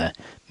name from the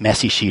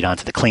messy sheet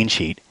onto the clean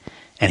sheet,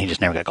 and he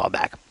just never got called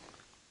back.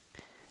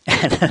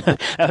 And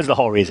that was the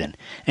whole reason.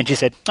 And she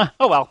said,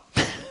 "Oh well."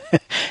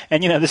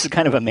 And this is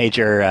kind of a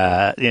major,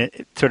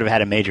 it sort of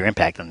had a major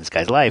impact on this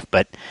guy's life,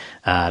 but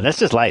that's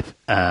just life,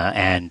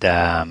 and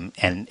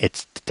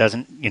it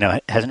doesn't,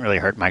 it hasn't really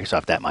hurt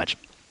Microsoft that much.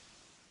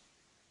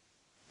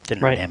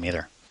 Didn't hurt him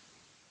either.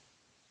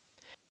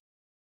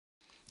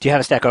 Do you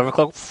have a Stack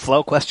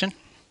Overflow question?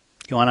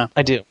 You wanna?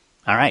 I do.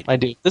 All right. I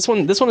do. This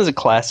one is a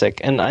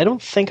classic, and I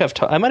don't think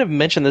I might have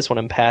mentioned this one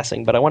in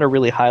passing, but I want to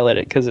really highlight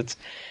it because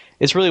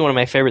it's really one of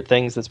my favorite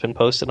things that's been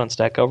posted on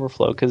Stack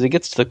Overflow because it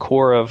gets to the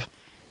core of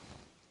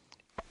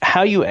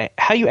how you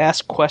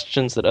ask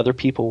questions that other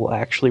people will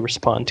actually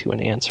respond to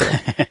and answer.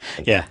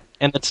 Yeah.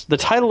 And the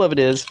title of it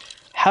is,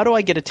 "How do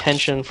I get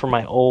attention for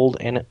my old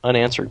and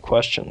unanswered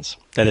questions?"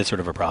 That is sort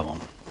of a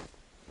problem.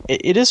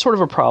 It is sort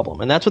of a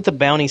problem, and that's what the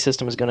bounty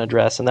system is going to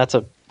address, and that's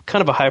a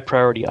kind of a high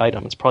priority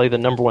item. It's probably the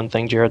number one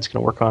thing Jared's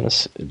going to work on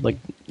is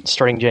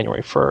starting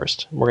January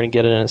 1st. We're going to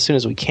get it in as soon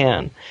as we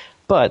can.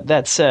 But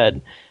that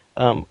said,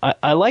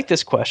 I like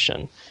this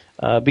question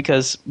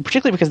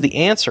particularly because the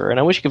answer, and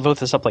I wish you could vote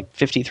this up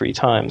 53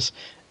 times,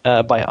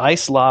 by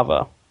Ice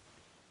Lava,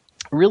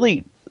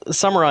 really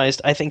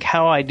summarized, I think,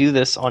 how I do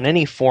this on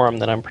any forum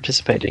that I'm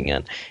participating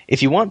in.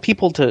 If you want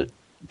people to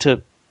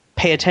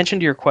pay attention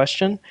to your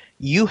question,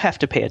 you have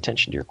to pay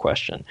attention to your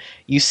question.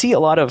 You see a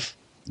lot of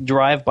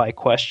drive-by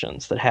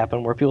questions that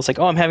happen where people say,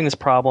 "Oh, I'm having this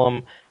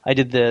problem. I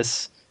did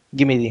this.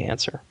 Give me the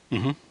answer."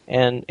 Mm-hmm.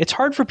 And it's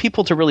hard for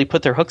people to really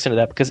put their hooks into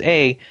that because,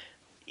 A,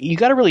 you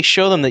got to really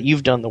show them that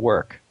you've done the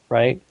work,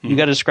 right? Mm-hmm. You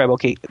got to describe,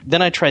 okay,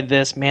 then I tried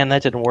this. Man,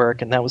 that didn't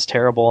work, and that was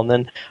terrible. And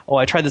then,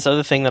 I tried this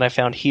other thing that I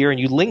found here, and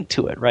you link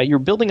to it, right? You're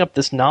building up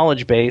this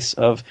knowledge base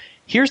of,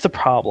 here's the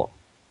problem.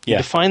 You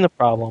define the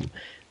problem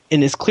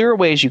in as clear a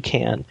way as you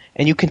can,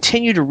 and you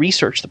continue to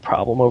research the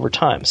problem over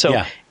time.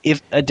 So if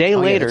a day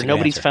later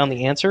nobody's found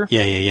the answer,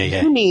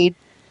 you need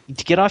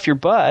to get off your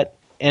butt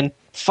and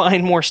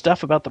find more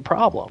stuff about the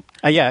problem.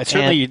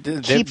 Certainly.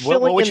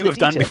 What would you have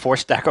done before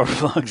Stack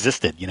Overflow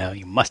existed?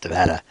 You must have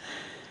had a...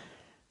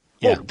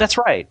 Yeah, well, that's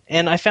right.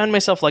 And I found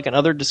myself in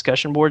other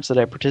discussion boards that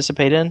I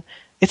participate in,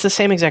 it's the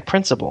same exact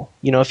principle.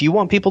 If you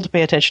want people to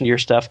pay attention to your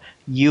stuff,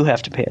 you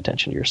have to pay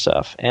attention to your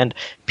stuff. And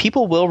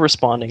people will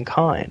respond in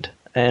kind.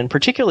 And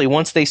particularly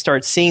once they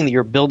start seeing that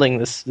you're building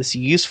this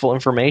useful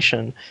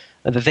information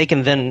that they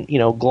can then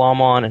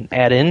glom on and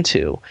add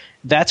into,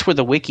 that's where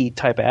the wiki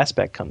type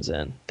aspect comes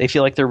in. They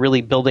feel like they're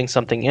really building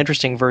something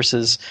interesting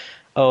versus,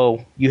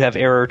 oh, you have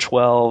error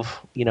 12,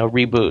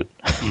 reboot.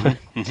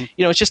 Mm-hmm. Mm-hmm.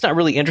 It's just not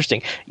really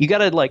interesting. You got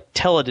to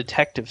tell a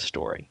detective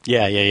story.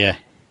 Yeah.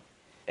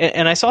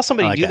 And I saw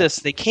somebody do this.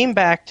 They came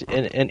back,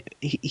 and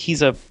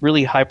he's a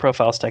really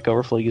high-profile Stack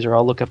Overflow user.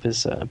 I'll look up put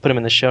him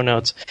in the show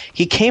notes.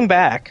 He came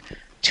back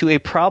to a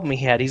problem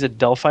he had. He's a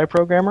Delphi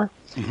programmer.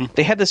 Mm-hmm.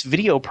 They had this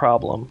video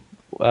problem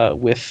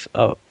with,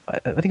 I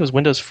think it was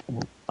Windows. I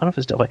don't know if it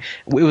was Delphi.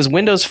 It was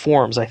Windows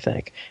Forms, I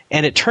think.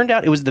 And it turned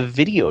out it was the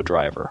video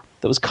driver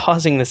that was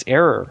causing this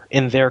error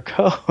in their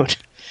code.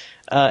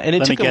 And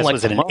it took them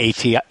was it an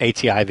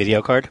ATI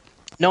video card?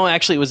 No,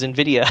 actually, it was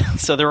NVIDIA,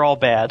 so they're all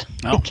bad,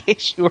 in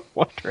case you were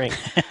wondering.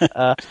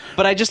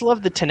 But I just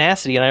love the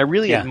tenacity, and I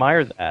really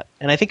admire that.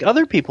 And I think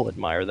other people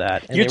admire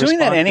that. And you're doing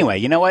that anyway.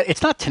 You know what?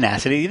 It's not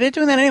tenacity. They're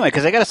doing that anyway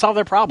because they got to solve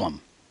their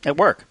problem at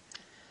work.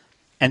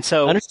 And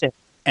so, I understand.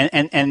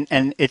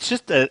 And it's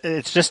just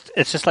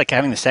like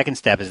having the second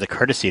step is the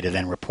courtesy to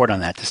then report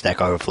on that to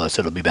Stack Overflow, so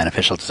it'll be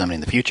beneficial to somebody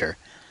in the future.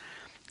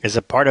 Is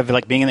a part of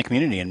like being in the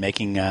community and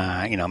making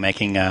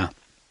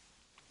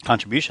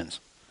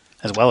contributions,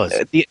 as well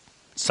as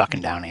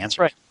sucking down answers.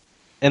 Right.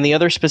 And the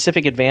other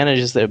specific advantage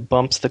is that it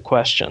bumps the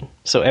question.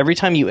 So every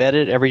time you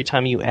edit, every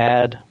time you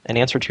add an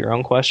answer to your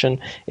own question,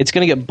 it's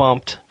going to get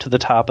bumped to the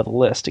top of the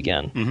list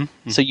again. Mm-hmm,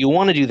 mm-hmm. So you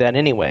want to do that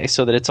anyway,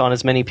 so that it's on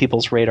as many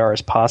people's radar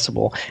as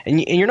possible.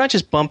 And you're not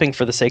just bumping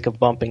for the sake of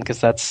bumping, because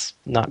that's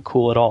not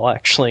cool at all,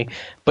 actually.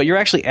 But you're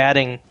actually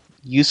adding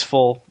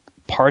useful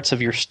parts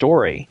of your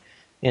story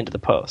into the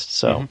post.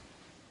 So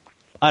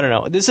I don't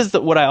know. This is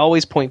what I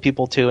always point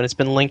people to, and it's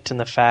been linked in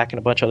the FAQ and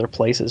a bunch of other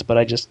places, but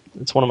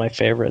it's one of my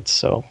favorites,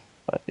 so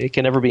it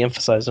can never be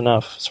emphasized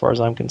enough as far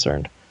as I'm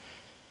concerned.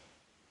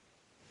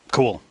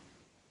 Cool.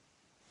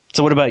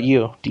 So what about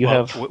you? Do you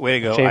have way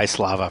to go,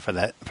 Islava, for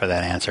that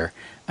answer.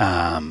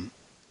 I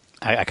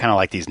kind of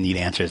like these neat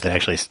answers that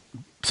actually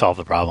solve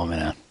the problem in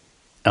an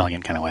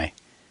elegant kind of way.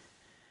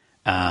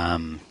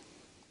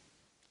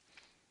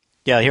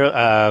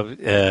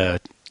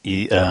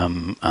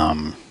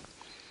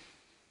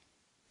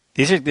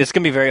 This is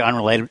going to be very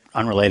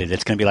unrelated.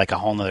 It's going to be like a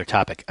whole other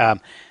topic.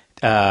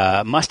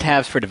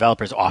 Must-haves for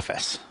developer's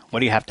office. What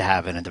do you have to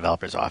have in a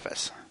developer's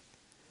office?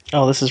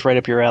 Oh, this is right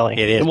up your alley.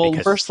 It is. Well,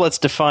 first let's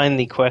define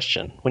the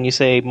question. When you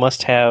say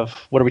must-have,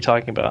 what are we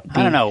talking about?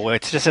 I don't know.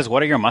 It just says,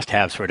 what are your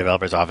must-haves for a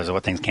developer's office, or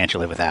what things can't you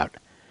live without?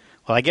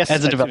 Well, I guess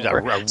as a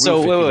developer.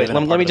 So wait.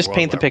 Let me just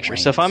paint the picture.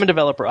 So if I'm a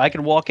developer, I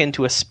could walk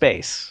into a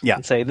space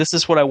and say, this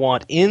is what I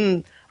want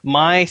in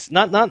my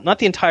not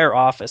the entire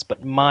office,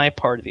 but my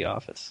part of the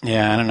office.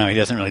 Yeah, I don't know. He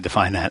doesn't really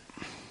define that.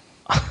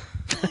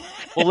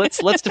 Well,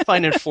 let's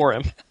define it for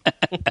him.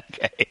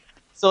 Okay.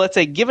 So let's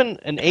say, given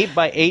an 8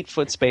 by 8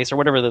 foot space or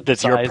whatever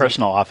that's your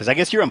personal office. I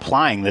guess you're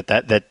implying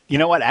that you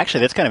know what?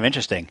 Actually, that's kind of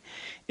interesting.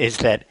 Is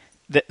that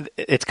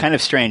it's kind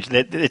of strange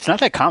that it's not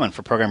that common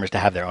for programmers to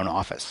have their own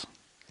office.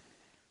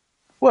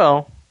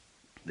 Well,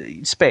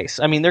 space.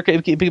 I mean, it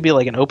could be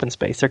like an open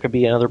space. There could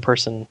be another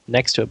person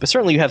next to it, but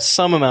certainly you have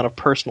some amount of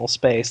personal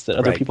space that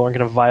other people aren't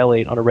going to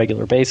violate on a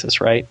regular basis,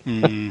 right?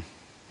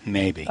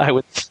 Maybe. I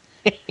would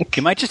think.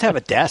 You might just have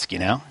a desk.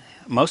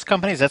 Most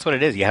companies, that's what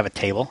it is. You have a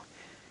table.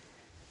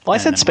 Well, I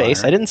said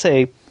space. I didn't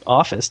say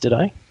office, did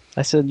I?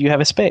 I said you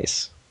have a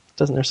space. It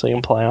doesn't necessarily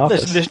imply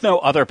office. There's no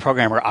other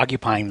programmer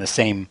occupying the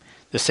same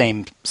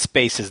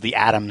space as the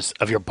atoms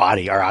of your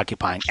body are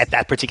occupying at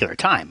that particular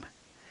time,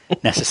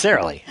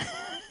 necessarily.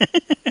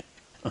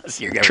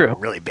 Unless you're getting a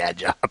really bad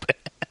job.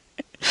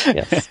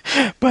 Yes.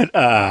 But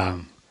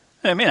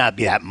it may not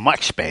be that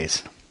much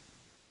space.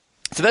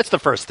 So that's the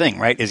first thing,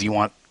 right, is you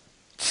want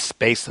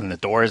space in the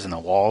doors and the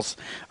walls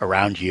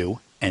around you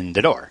and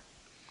the door.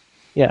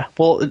 Yeah,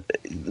 well,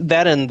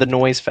 that and the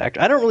noise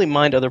factor. I don't really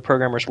mind other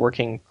programmers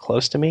working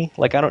close to me.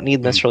 Like, I don't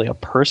need necessarily a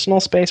personal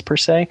space per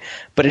se,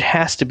 but it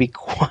has to be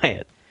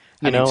quiet.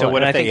 You know? So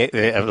what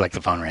if like the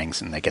phone rings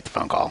and they get the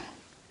phone call,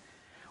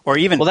 or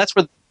even that's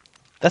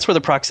where the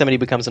proximity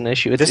becomes an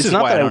issue. This is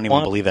why I don't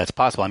even believe that's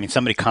possible. I mean,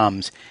 somebody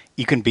comes,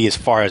 you can be as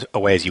far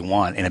away as you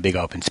want in a big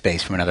open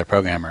space from another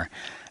programmer,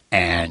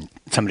 and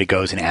somebody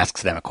goes and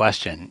asks them a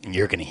question, and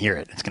you're going to hear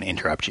it. It's going to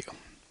interrupt you,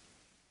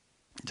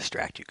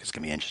 distract you, because it's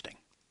going to be interesting.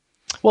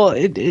 Well,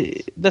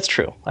 that's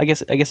true. I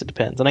guess it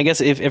depends. And I guess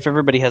if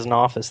everybody has an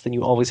office, then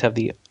you always have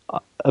the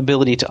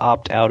ability to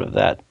opt out of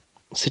that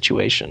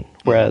situation.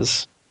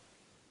 Whereas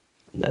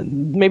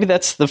maybe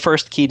that's the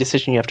first key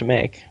decision you have to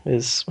make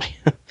is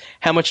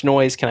how much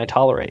noise can I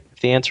tolerate?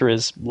 If the answer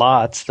is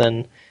lots,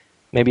 then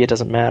maybe it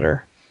doesn't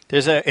matter.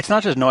 It's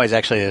not just noise,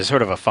 actually. There's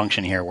sort of a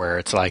function here where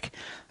it's like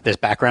there's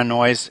background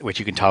noise, which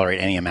you can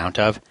tolerate any amount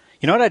of.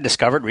 You know what I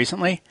discovered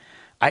recently?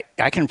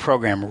 I can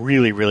program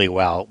really, really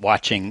well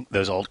watching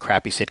those old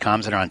crappy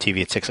sitcoms that are on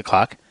TV at 6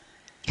 o'clock,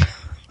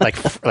 like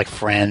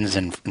Friends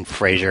and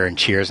Frasier and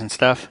Cheers and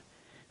stuff.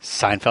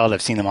 Seinfeld,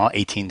 I've seen them all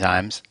 18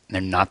 times. And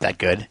they're not that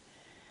good,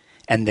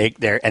 and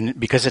and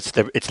because it's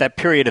that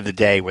period of the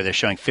day where they're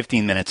showing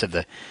 15 minutes of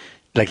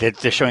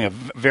they're showing a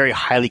very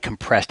highly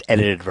compressed,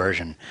 edited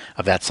version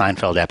of that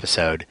Seinfeld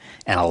episode,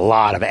 and a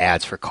lot of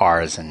ads for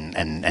cars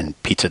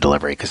and pizza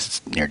delivery because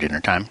it's near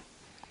dinner time.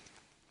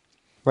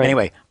 Right.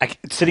 Anyway,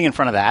 sitting in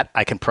front of that,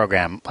 I can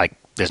program like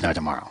there's no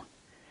tomorrow.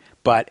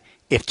 But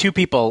if two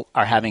people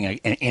are having an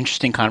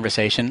interesting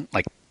conversation,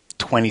 like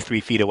 23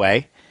 feet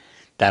away,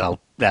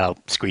 that'll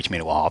screech me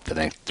to a halt for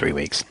the next 3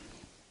 weeks.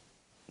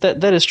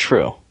 That is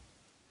true.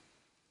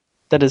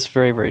 That is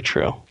very, very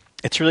true.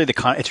 It's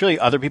really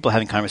other people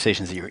having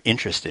conversations that you're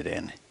interested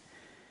in.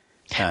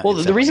 Well,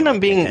 the reason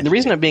I'm being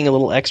a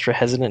little extra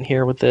hesitant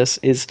here with this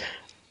is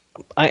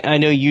I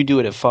know you do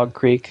it at Fog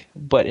Creek,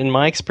 but in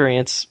my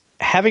experience,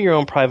 having your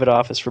own private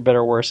office, for better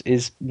or worse,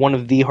 is one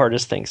of the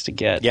hardest things to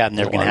get. Yeah,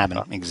 never going to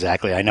happen.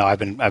 Exactly. I know. I've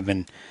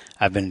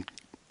been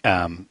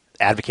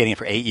advocating it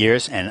for 8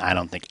 years, and I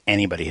don't think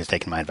anybody has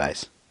taken my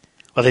advice.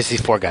 Well, there's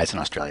these 4 guys in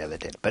Australia that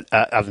did, but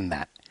other than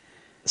that.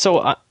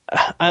 So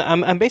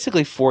I'm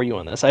basically for you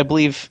on this. I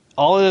believe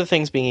all other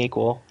things being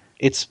equal,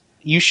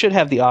 you should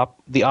have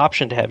the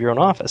option to have your own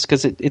office,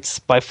 because it's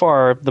by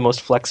far the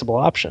most flexible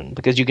option,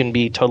 because you can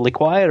be totally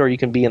quiet or you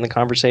can be in the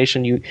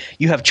conversation. You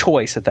have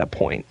choice at that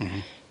point.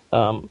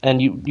 Mm-hmm.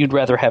 And you'd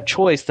rather have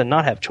choice than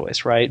not have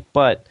choice, right?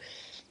 But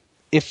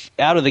if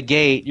out of the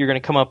gate you're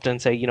going to come up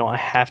and say, I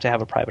have to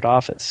have a private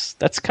office,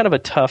 that's kind of a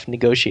tough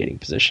negotiating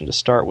position to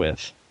start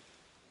with.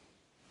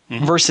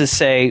 Mm-hmm. Versus,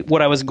 say,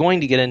 what I was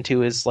going to get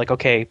into is like,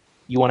 okay,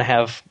 you want to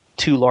have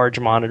 2 large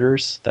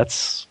monitors.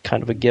 That's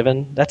kind of a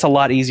given. That's a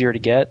lot easier to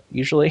get,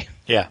 usually.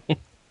 Yeah.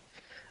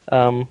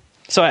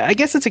 So I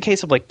guess it's a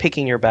case of like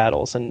picking your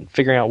battles and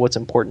figuring out what's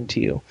important to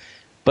you.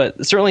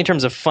 But certainly in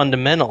terms of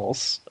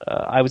fundamentals,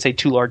 I would say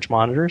 2 large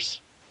monitors.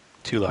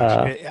 2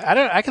 large.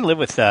 I can live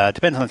with.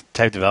 Depends on the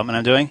type of development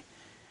I'm doing.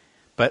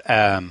 But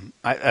a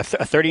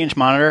 30-inch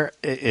monitor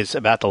is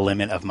about the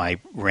limit of my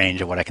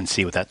range of what I can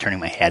see without turning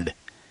my head.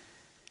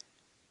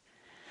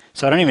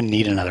 So I don't even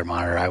need another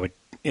monitor.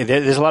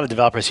 There's a lot of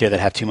developers here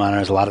that have 2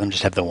 monitors. A lot of them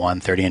just have the one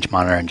 30-inch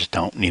monitor and just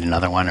don't need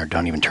another one, or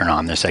don't even turn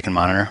on their second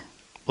monitor.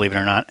 Believe it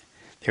or not,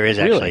 there is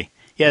actually. Really?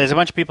 Yeah, there's a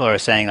bunch of people who are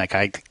saying, like,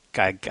 I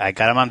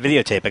got him on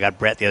videotape. I got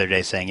Brett the other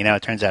day saying,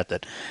 it turns out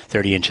that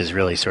 30 inches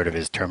really sort of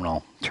is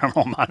terminal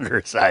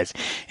monitor size,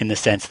 in the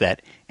sense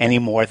that any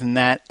more than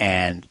that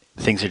and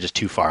things are just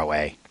too far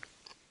away.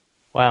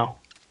 Wow.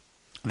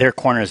 There are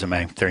corners of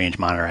my 30-inch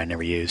monitor I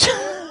never use.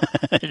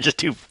 They're just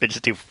too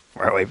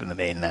far away from the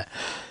main.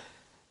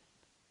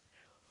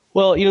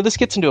 Well, this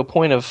gets into a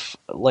point of,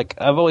 like,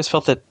 I've always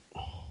felt that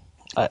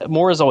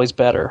more is always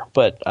better,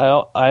 but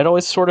I'd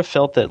always sort of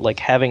felt that, like,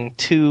 having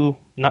 2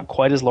 not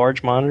quite as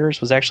large monitors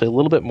was actually a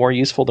little bit more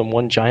useful than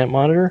one giant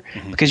monitor,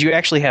 because you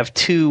actually have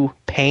 2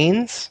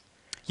 panes.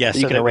 Yeah,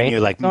 so that when you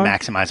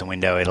maximize a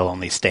window, it'll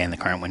only stay in the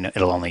current window.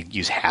 It'll only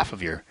use half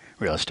of your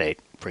real estate,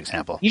 for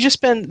example. You just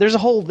spend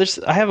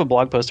I have a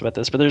blog post about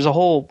this, but there's a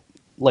whole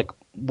like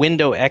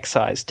window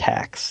excise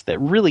tax that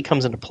really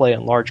comes into play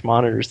on large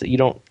monitors that you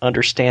don't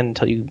understand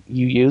until you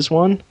use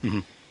one. Mm-hmm.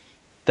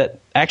 That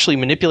actually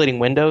manipulating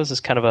windows is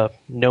kind of a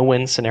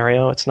no-win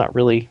scenario. It's not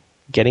really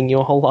getting you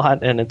a whole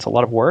lot, and it's a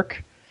lot of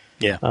work.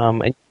 Yeah.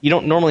 And you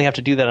don't normally have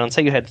to do that on,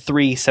 say you had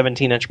 3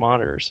 17-inch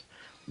monitors.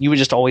 You would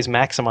just always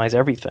maximize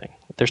everything.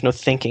 There's no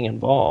thinking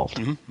involved.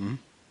 Mm-hmm.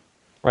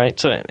 Right?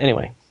 So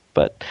anyway,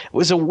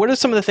 so what are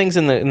some of the things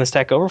in the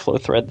Stack Overflow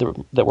thread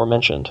that were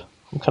mentioned?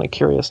 I'm kind of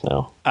curious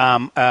now.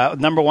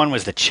 Number 1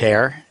 was the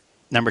chair.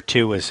 Number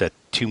 2 was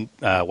 2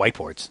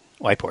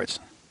 whiteboards.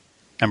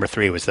 Number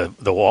 3 was the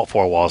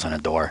 4 walls and a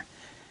door.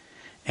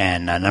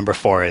 And number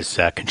 4 is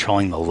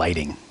controlling the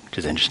lighting, which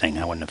is interesting.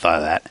 I wouldn't have thought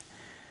of that.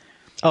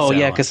 Oh,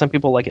 yeah, because some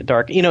people like it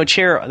dark.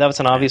 Chair, that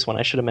was an obvious one.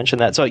 I should have mentioned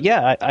that. So,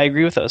 yeah, I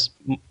agree with those.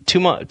 2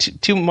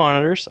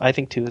 monitors. I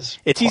think 2 is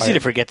It's easy to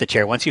forget the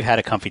chair. Once you've had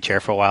a comfy chair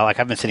for a while, like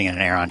I've been sitting in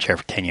an Aeron chair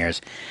for 10 years,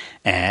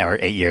 or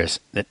 8 years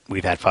that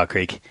we've had Fog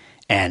Creek,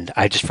 and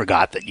I just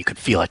forgot that you could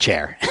feel a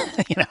chair.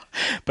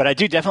 But I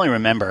do definitely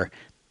remember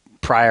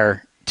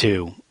prior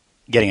to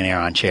getting an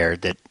Aeron chair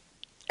that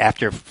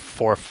after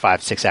 4,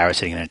 5, 6 hours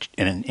sitting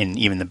in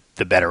even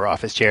the better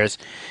office chairs,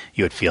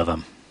 you would feel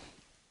them.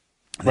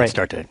 They'd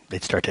start to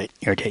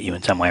irritate you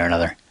in some way or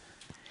another.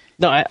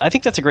 No, I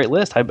think that's a great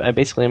list. I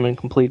basically am in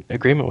complete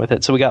agreement with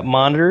it. So we got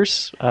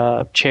monitors,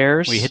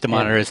 chairs. We hit the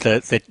monitors.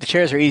 The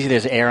chairs are easy.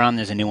 There's Aeron.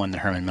 There's a new one that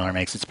Herman Miller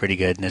makes. It's pretty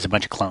good. And there's a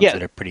bunch of clones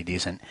that are pretty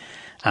decent.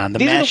 These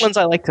are the ones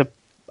I like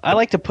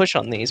to push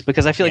on these,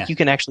 because I feel like you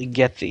can actually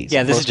get these.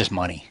 Yeah, this is just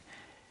money.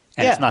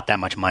 And it's not that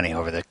much money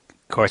over the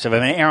course of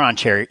an Aeron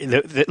chair.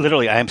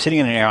 Literally, I am sitting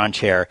in an Aeron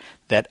chair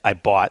that I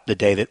bought the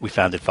day that we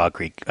founded Fog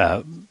Creek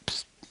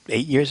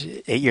 8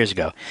 years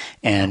ago,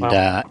 and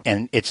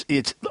and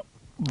it's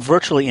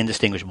virtually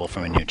indistinguishable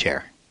from a new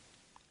chair.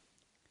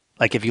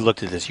 Like, if you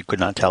looked at this, you could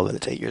not tell that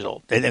it's 8 years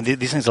old. And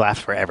these things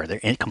last forever.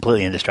 They're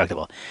completely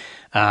indestructible.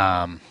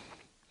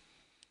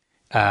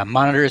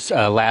 Monitors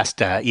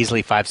last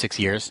easily 5-6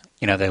 years.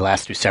 They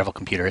last through several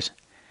computers.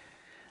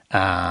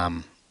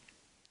 Whiteboards.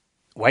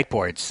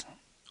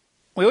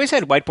 We always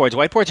had whiteboards.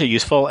 Whiteboards are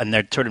useful, and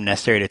they're sort of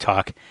necessary to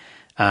talk.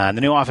 In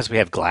the new office, we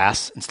have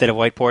glass instead of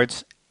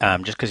whiteboards,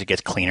 just because it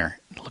gets cleaner.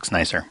 It looks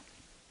nicer.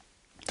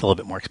 It's a little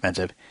bit more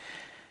expensive.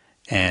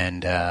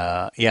 And,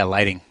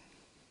 lighting.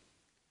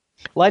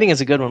 Lighting is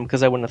a good one,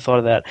 because I wouldn't have thought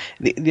of that.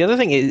 The other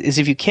thing is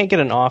if you can't get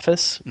an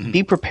office,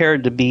 be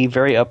prepared to be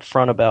very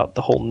upfront about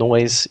the whole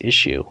noise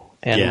issue,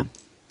 and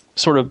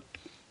sort of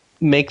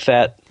make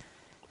that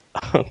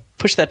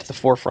push that to the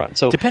forefront.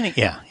 So depending,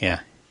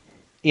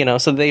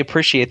 so they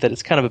appreciate that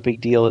it's kind of a big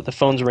deal that the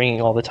phone's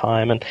ringing all the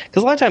time, and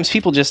because a lot of times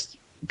people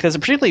because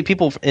particularly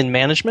people in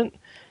management,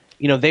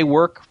 they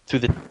work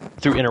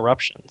through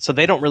interruption, so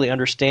they don't really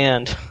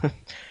understand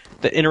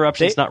that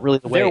interruption is not really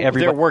the way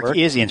everybody their work works.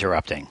 is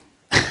interrupting.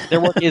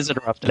 Their work is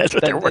interrupted. That's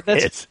what their work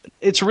is.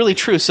 It's really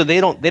true. So they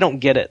don't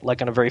get it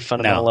like on a very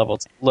fundamental level.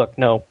 It's, look,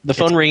 no, the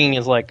phone ringing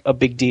is like a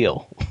big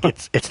deal.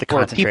 It's the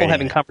concentrating. People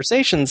having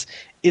conversations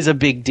is a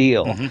big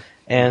deal,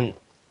 and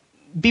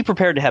be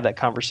prepared to have that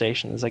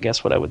conversation is, I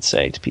guess, what I would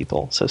say to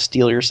people. So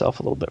steel yourself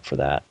a little bit for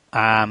that.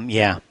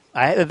 Yeah.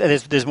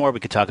 There's more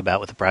we could talk about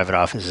with the private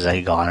offices. I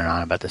could go on and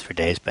on about this for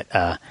days, but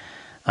we're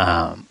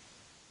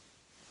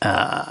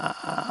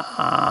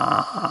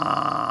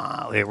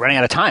running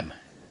out of time.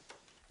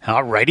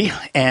 Alrighty,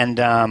 and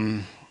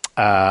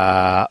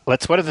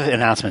what are the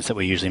announcements that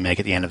we usually make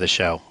at the end of the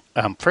show?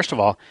 First of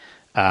all,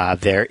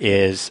 there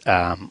is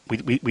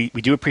we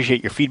do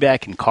appreciate your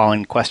feedback and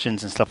calling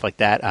questions and stuff like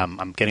that.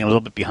 I'm getting a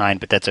little bit behind,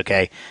 but that's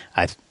okay.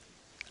 I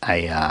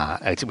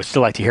would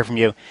still like to hear from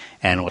you,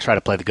 and we'll try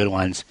to play the good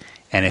ones.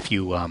 And if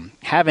you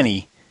have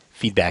any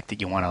feedback that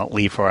you want to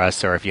leave for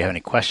us, or if you have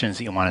any questions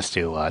that you want us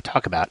to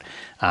talk about,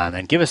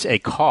 then give us a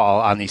call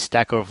on the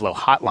Stack Overflow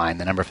hotline.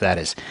 The number for that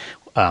is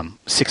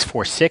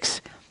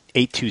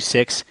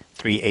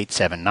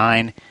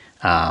 646-826-3879.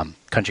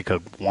 Country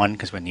code 1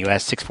 because we're in the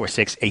U.S.,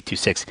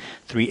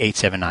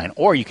 646-826-3879.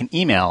 Or you can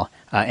email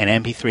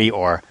an MP3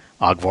 or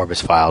Ogg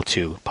Vorbis file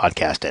to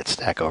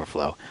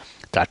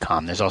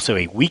podcast@stackoverflow.com. There's also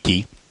a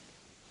wiki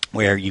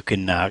where you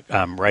can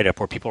where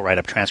people write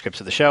up transcripts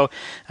of the show.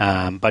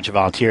 A bunch of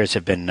volunteers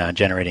have been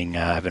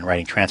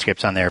writing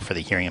transcripts on there for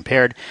the hearing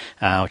impaired,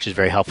 which is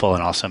very helpful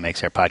and also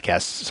makes our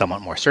podcast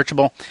somewhat more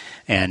searchable.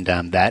 And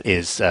that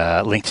is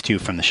linked to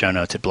from the show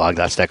notes at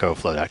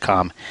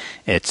blog.stackoverflow.com.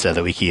 It's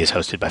the wiki is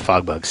hosted by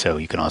Fogbug, so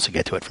you can also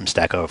get to it from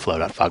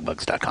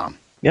stackoverflow.fogbugs.com.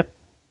 Yep.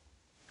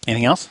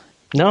 Anything else?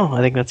 No,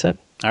 I think that's it.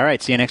 All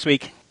right. See you next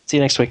week. See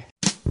you next week.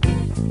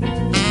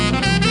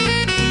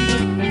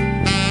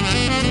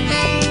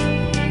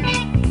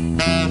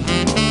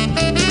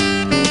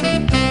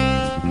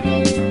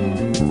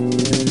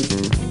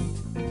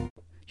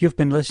 You've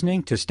been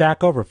listening to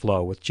Stack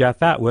Overflow with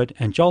Jeff Atwood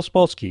and Joel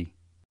Spolsky.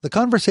 The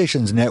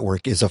Conversations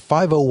Network is a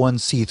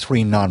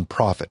 501c3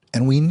 nonprofit,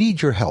 and we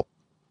need your help.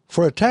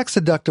 For a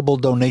tax-deductible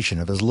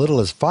donation of as little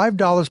as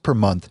 $5 per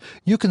month,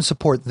 you can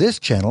support this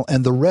channel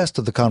and the rest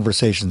of the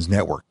Conversations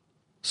Network.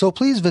 So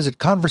please visit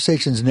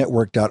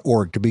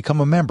conversationsnetwork.org to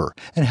become a member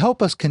and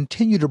help us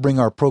continue to bring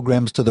our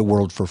programs to the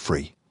world for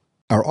free.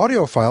 Our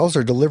audio files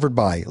are delivered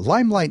by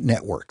Limelight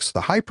Networks,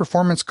 the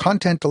high-performance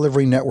content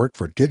delivery network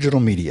for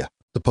digital media.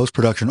 The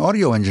post-production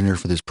audio engineer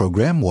for this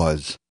program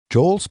was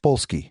Joel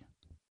Spolsky.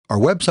 Our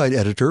website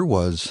editor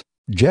was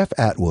Jeff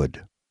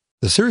Atwood.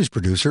 The series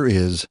producer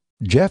is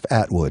Jeff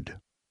Atwood.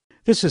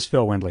 This is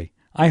Phil Windley.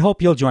 I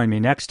hope you'll join me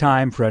next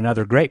time for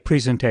another great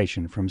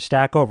presentation from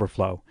Stack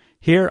Overflow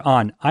here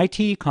on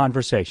IT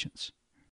Conversations.